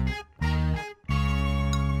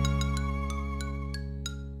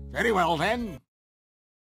 Very well, then.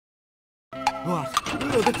 What?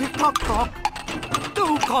 The tick-tock clock?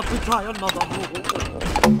 Oh, can't we try another hole?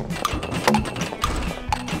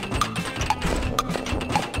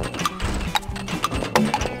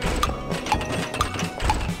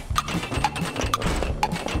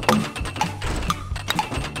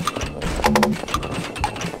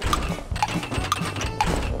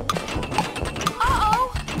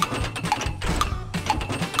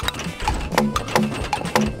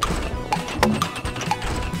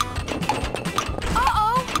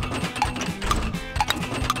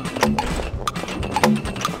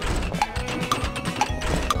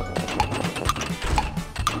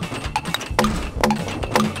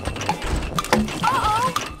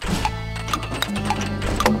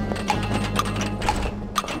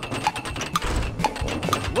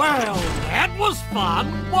 Well, that was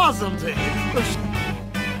fun, wasn't it?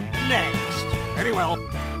 Next. Very well.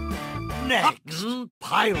 Next,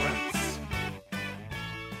 pirates.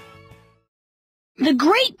 The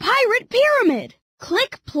Great Pirate Pyramid.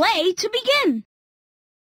 Click play to begin.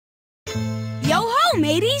 Yo-ho,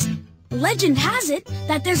 mateys! Legend has it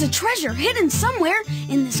that there's a treasure hidden somewhere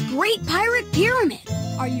in this Great Pirate Pyramid.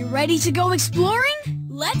 Are you ready to go exploring?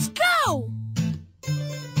 Let's go!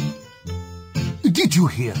 Did you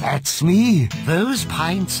hear that, Smee? Those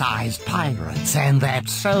pint-sized pirates and that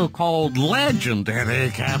so-called legendary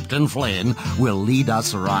Captain Flynn will lead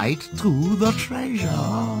us right to the treasure.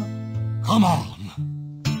 Come on.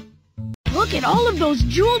 Look at all of those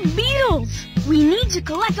jeweled beetles! We need to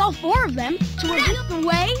collect all 4 of them to reduce the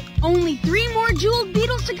way. Only 3 more jeweled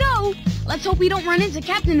beetles to go. Let's hope we don't run into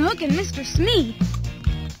Captain Hook and Mr. Smee.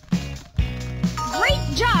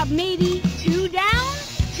 Great job, matey! 2 down,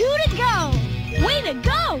 2 to go. Way to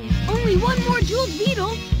go! Only 1 more jeweled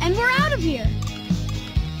beetle, and we're out of here.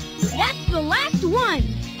 That's the last one.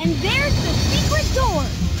 And there's the secret door.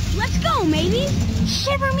 Let's go, mateys.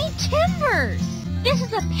 Shiver me timbers! This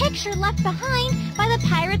is a picture left behind by the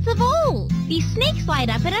pirates of old. These snakes light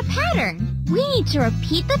up in a pattern. We need to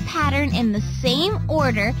repeat the pattern in the same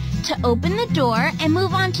order to open the door and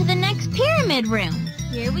move on to the next pyramid room.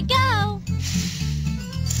 Here we go.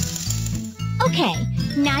 Okay,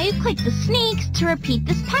 now you click the snakes to repeat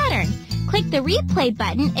this pattern. Click the replay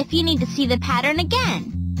button if you need to see the pattern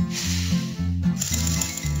again.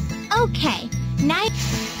 Okay, now...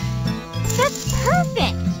 That's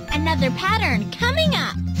perfect! Another pattern coming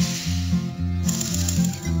up.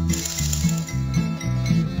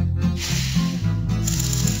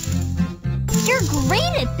 You're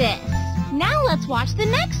great at this! Now let's watch the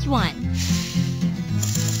next one.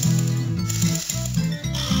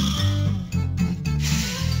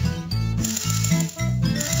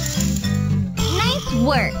 Nice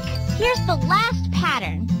work! Here's the last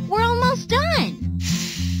pattern. We're almost done.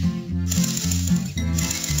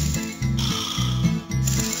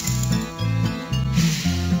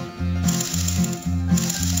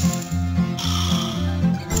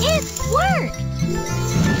 It worked!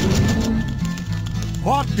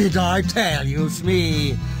 What did I tell you,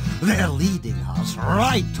 Smee? They're leading us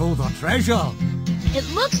right to the treasure. It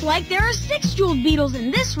looks like there are 6 jeweled beetles in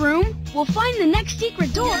this room. We'll find the next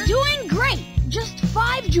secret door. You're doing great! Just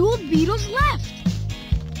 5 jeweled beetles left.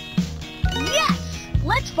 Yes!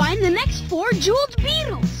 Let's find the next 4 jeweled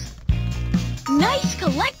beetles. Nice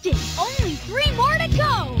collecting! Only 3 more to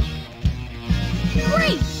go.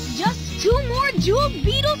 Great! Just 2 more jeweled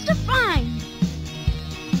beetles to find.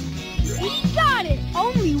 We got it!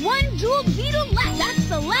 Only 1 jeweled beetle left. That's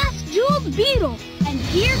the last jeweled beetle. And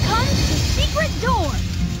here comes the secret door.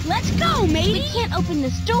 Let's go, matey! We can't open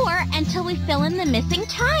this door until we fill in the missing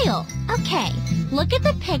tile. Okay, look at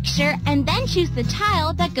the picture and then choose the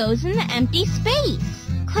tile that goes in the empty space.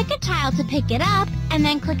 Click a tile to pick it up, and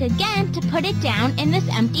then click again to put it down in this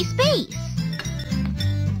empty space.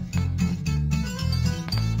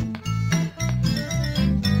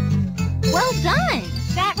 Well done!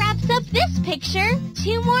 That wraps up this picture.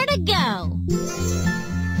 2 more to go.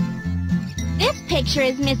 This picture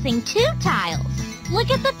is missing 2 tiles. Look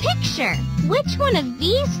at the picture. Which one of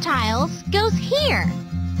these tiles goes here?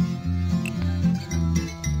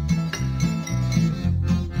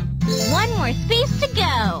 One more space to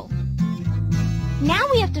go. Now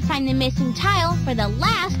we have to find the missing tile for the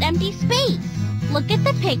last empty space. Look at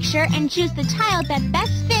the picture and choose the tile that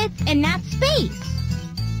best fits in that space.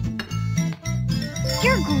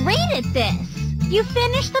 You're great at this! You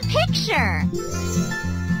finished the picture!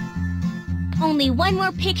 Only one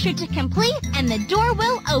more picture to complete and the door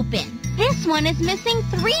will open. This one is missing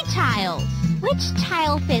 3 tiles. Which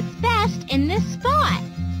tile fits best in this spot?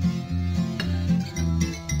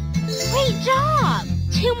 Great job!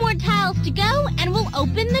 2 more tiles to go and we'll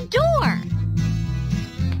open the door.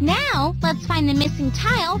 Now, let's find the missing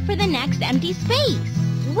tile for the next empty space.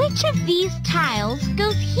 Which of these tiles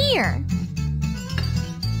goes here?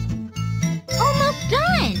 Almost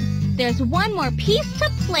done! There's one more piece to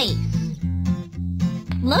place.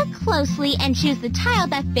 Look closely and choose the tile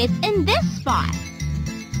that fits in this spot.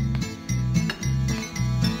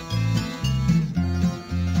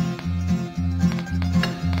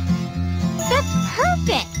 That's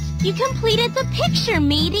perfect! You completed the picture,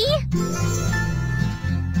 matey!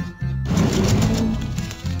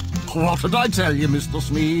 What did I tell you, Mr.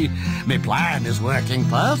 Smee? My plan is working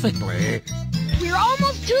perfectly. We're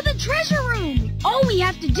almost to the treasure room! All we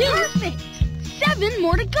have to do... Perfect! 7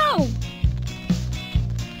 more to go!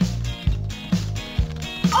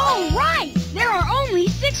 All right! There are only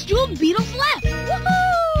 6 jeweled beetles left!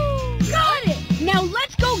 Woohoo! Got it! Now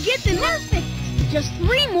let's go get the Perfect! Just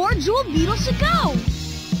 3 more jeweled beetles to go!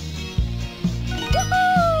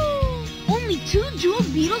 Woohoo! Only 2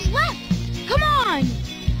 jeweled beetles left! Come on!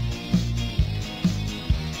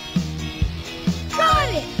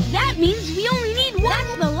 Got it! That means we only need one.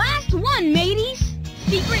 That's the last one, mateys!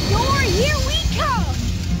 Secret door, here we come!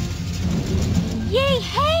 Yay,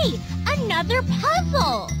 hey! Another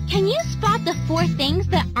puzzle! Can you spot the 4 things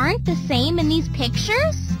that aren't the same in these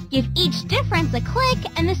pictures? Give each difference a click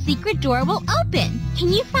and the secret door will open. Can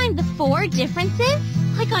you find the 4 differences?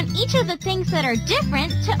 Click on each of the things that are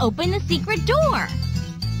different to open the secret door.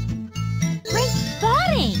 Great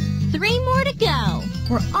spotting! 3 more to go.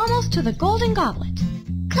 We're almost to the golden goblet.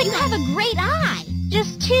 Click, you have a great eye.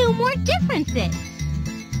 Just 2 more differences.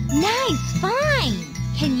 Nice find.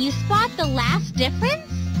 Can you spot the last difference?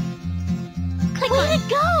 Click on it,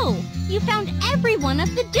 go! You found every one of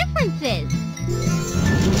the differences.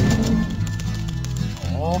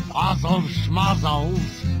 Oh, puzzles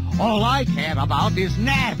schmuzzles. All I care about is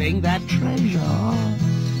nabbing that treasure.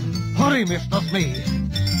 Hurry, Mr. Smee.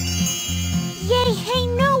 Yay, hey,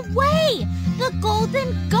 no way! The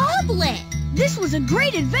golden goblet! This was a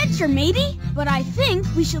great adventure, matey. But I think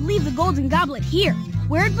we should leave the golden goblet here,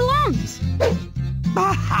 where it belongs.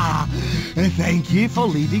 Ah, thank you for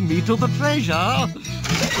leading me to the treasure.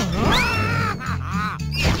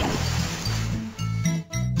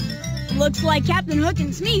 Looks like Captain Hook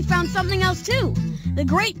and Smee found something else too. The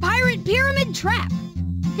Great Pirate Pyramid Trap.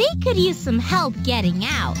 They could use some help getting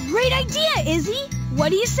out. Great idea, Izzy. What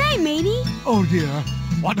do you say, matey? Oh dear,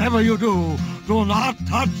 whatever you do not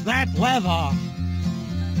touch that lever.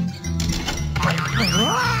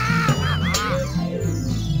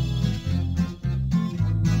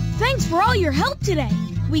 Thanks for all your help today.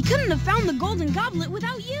 We couldn't have found the golden goblet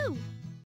without you.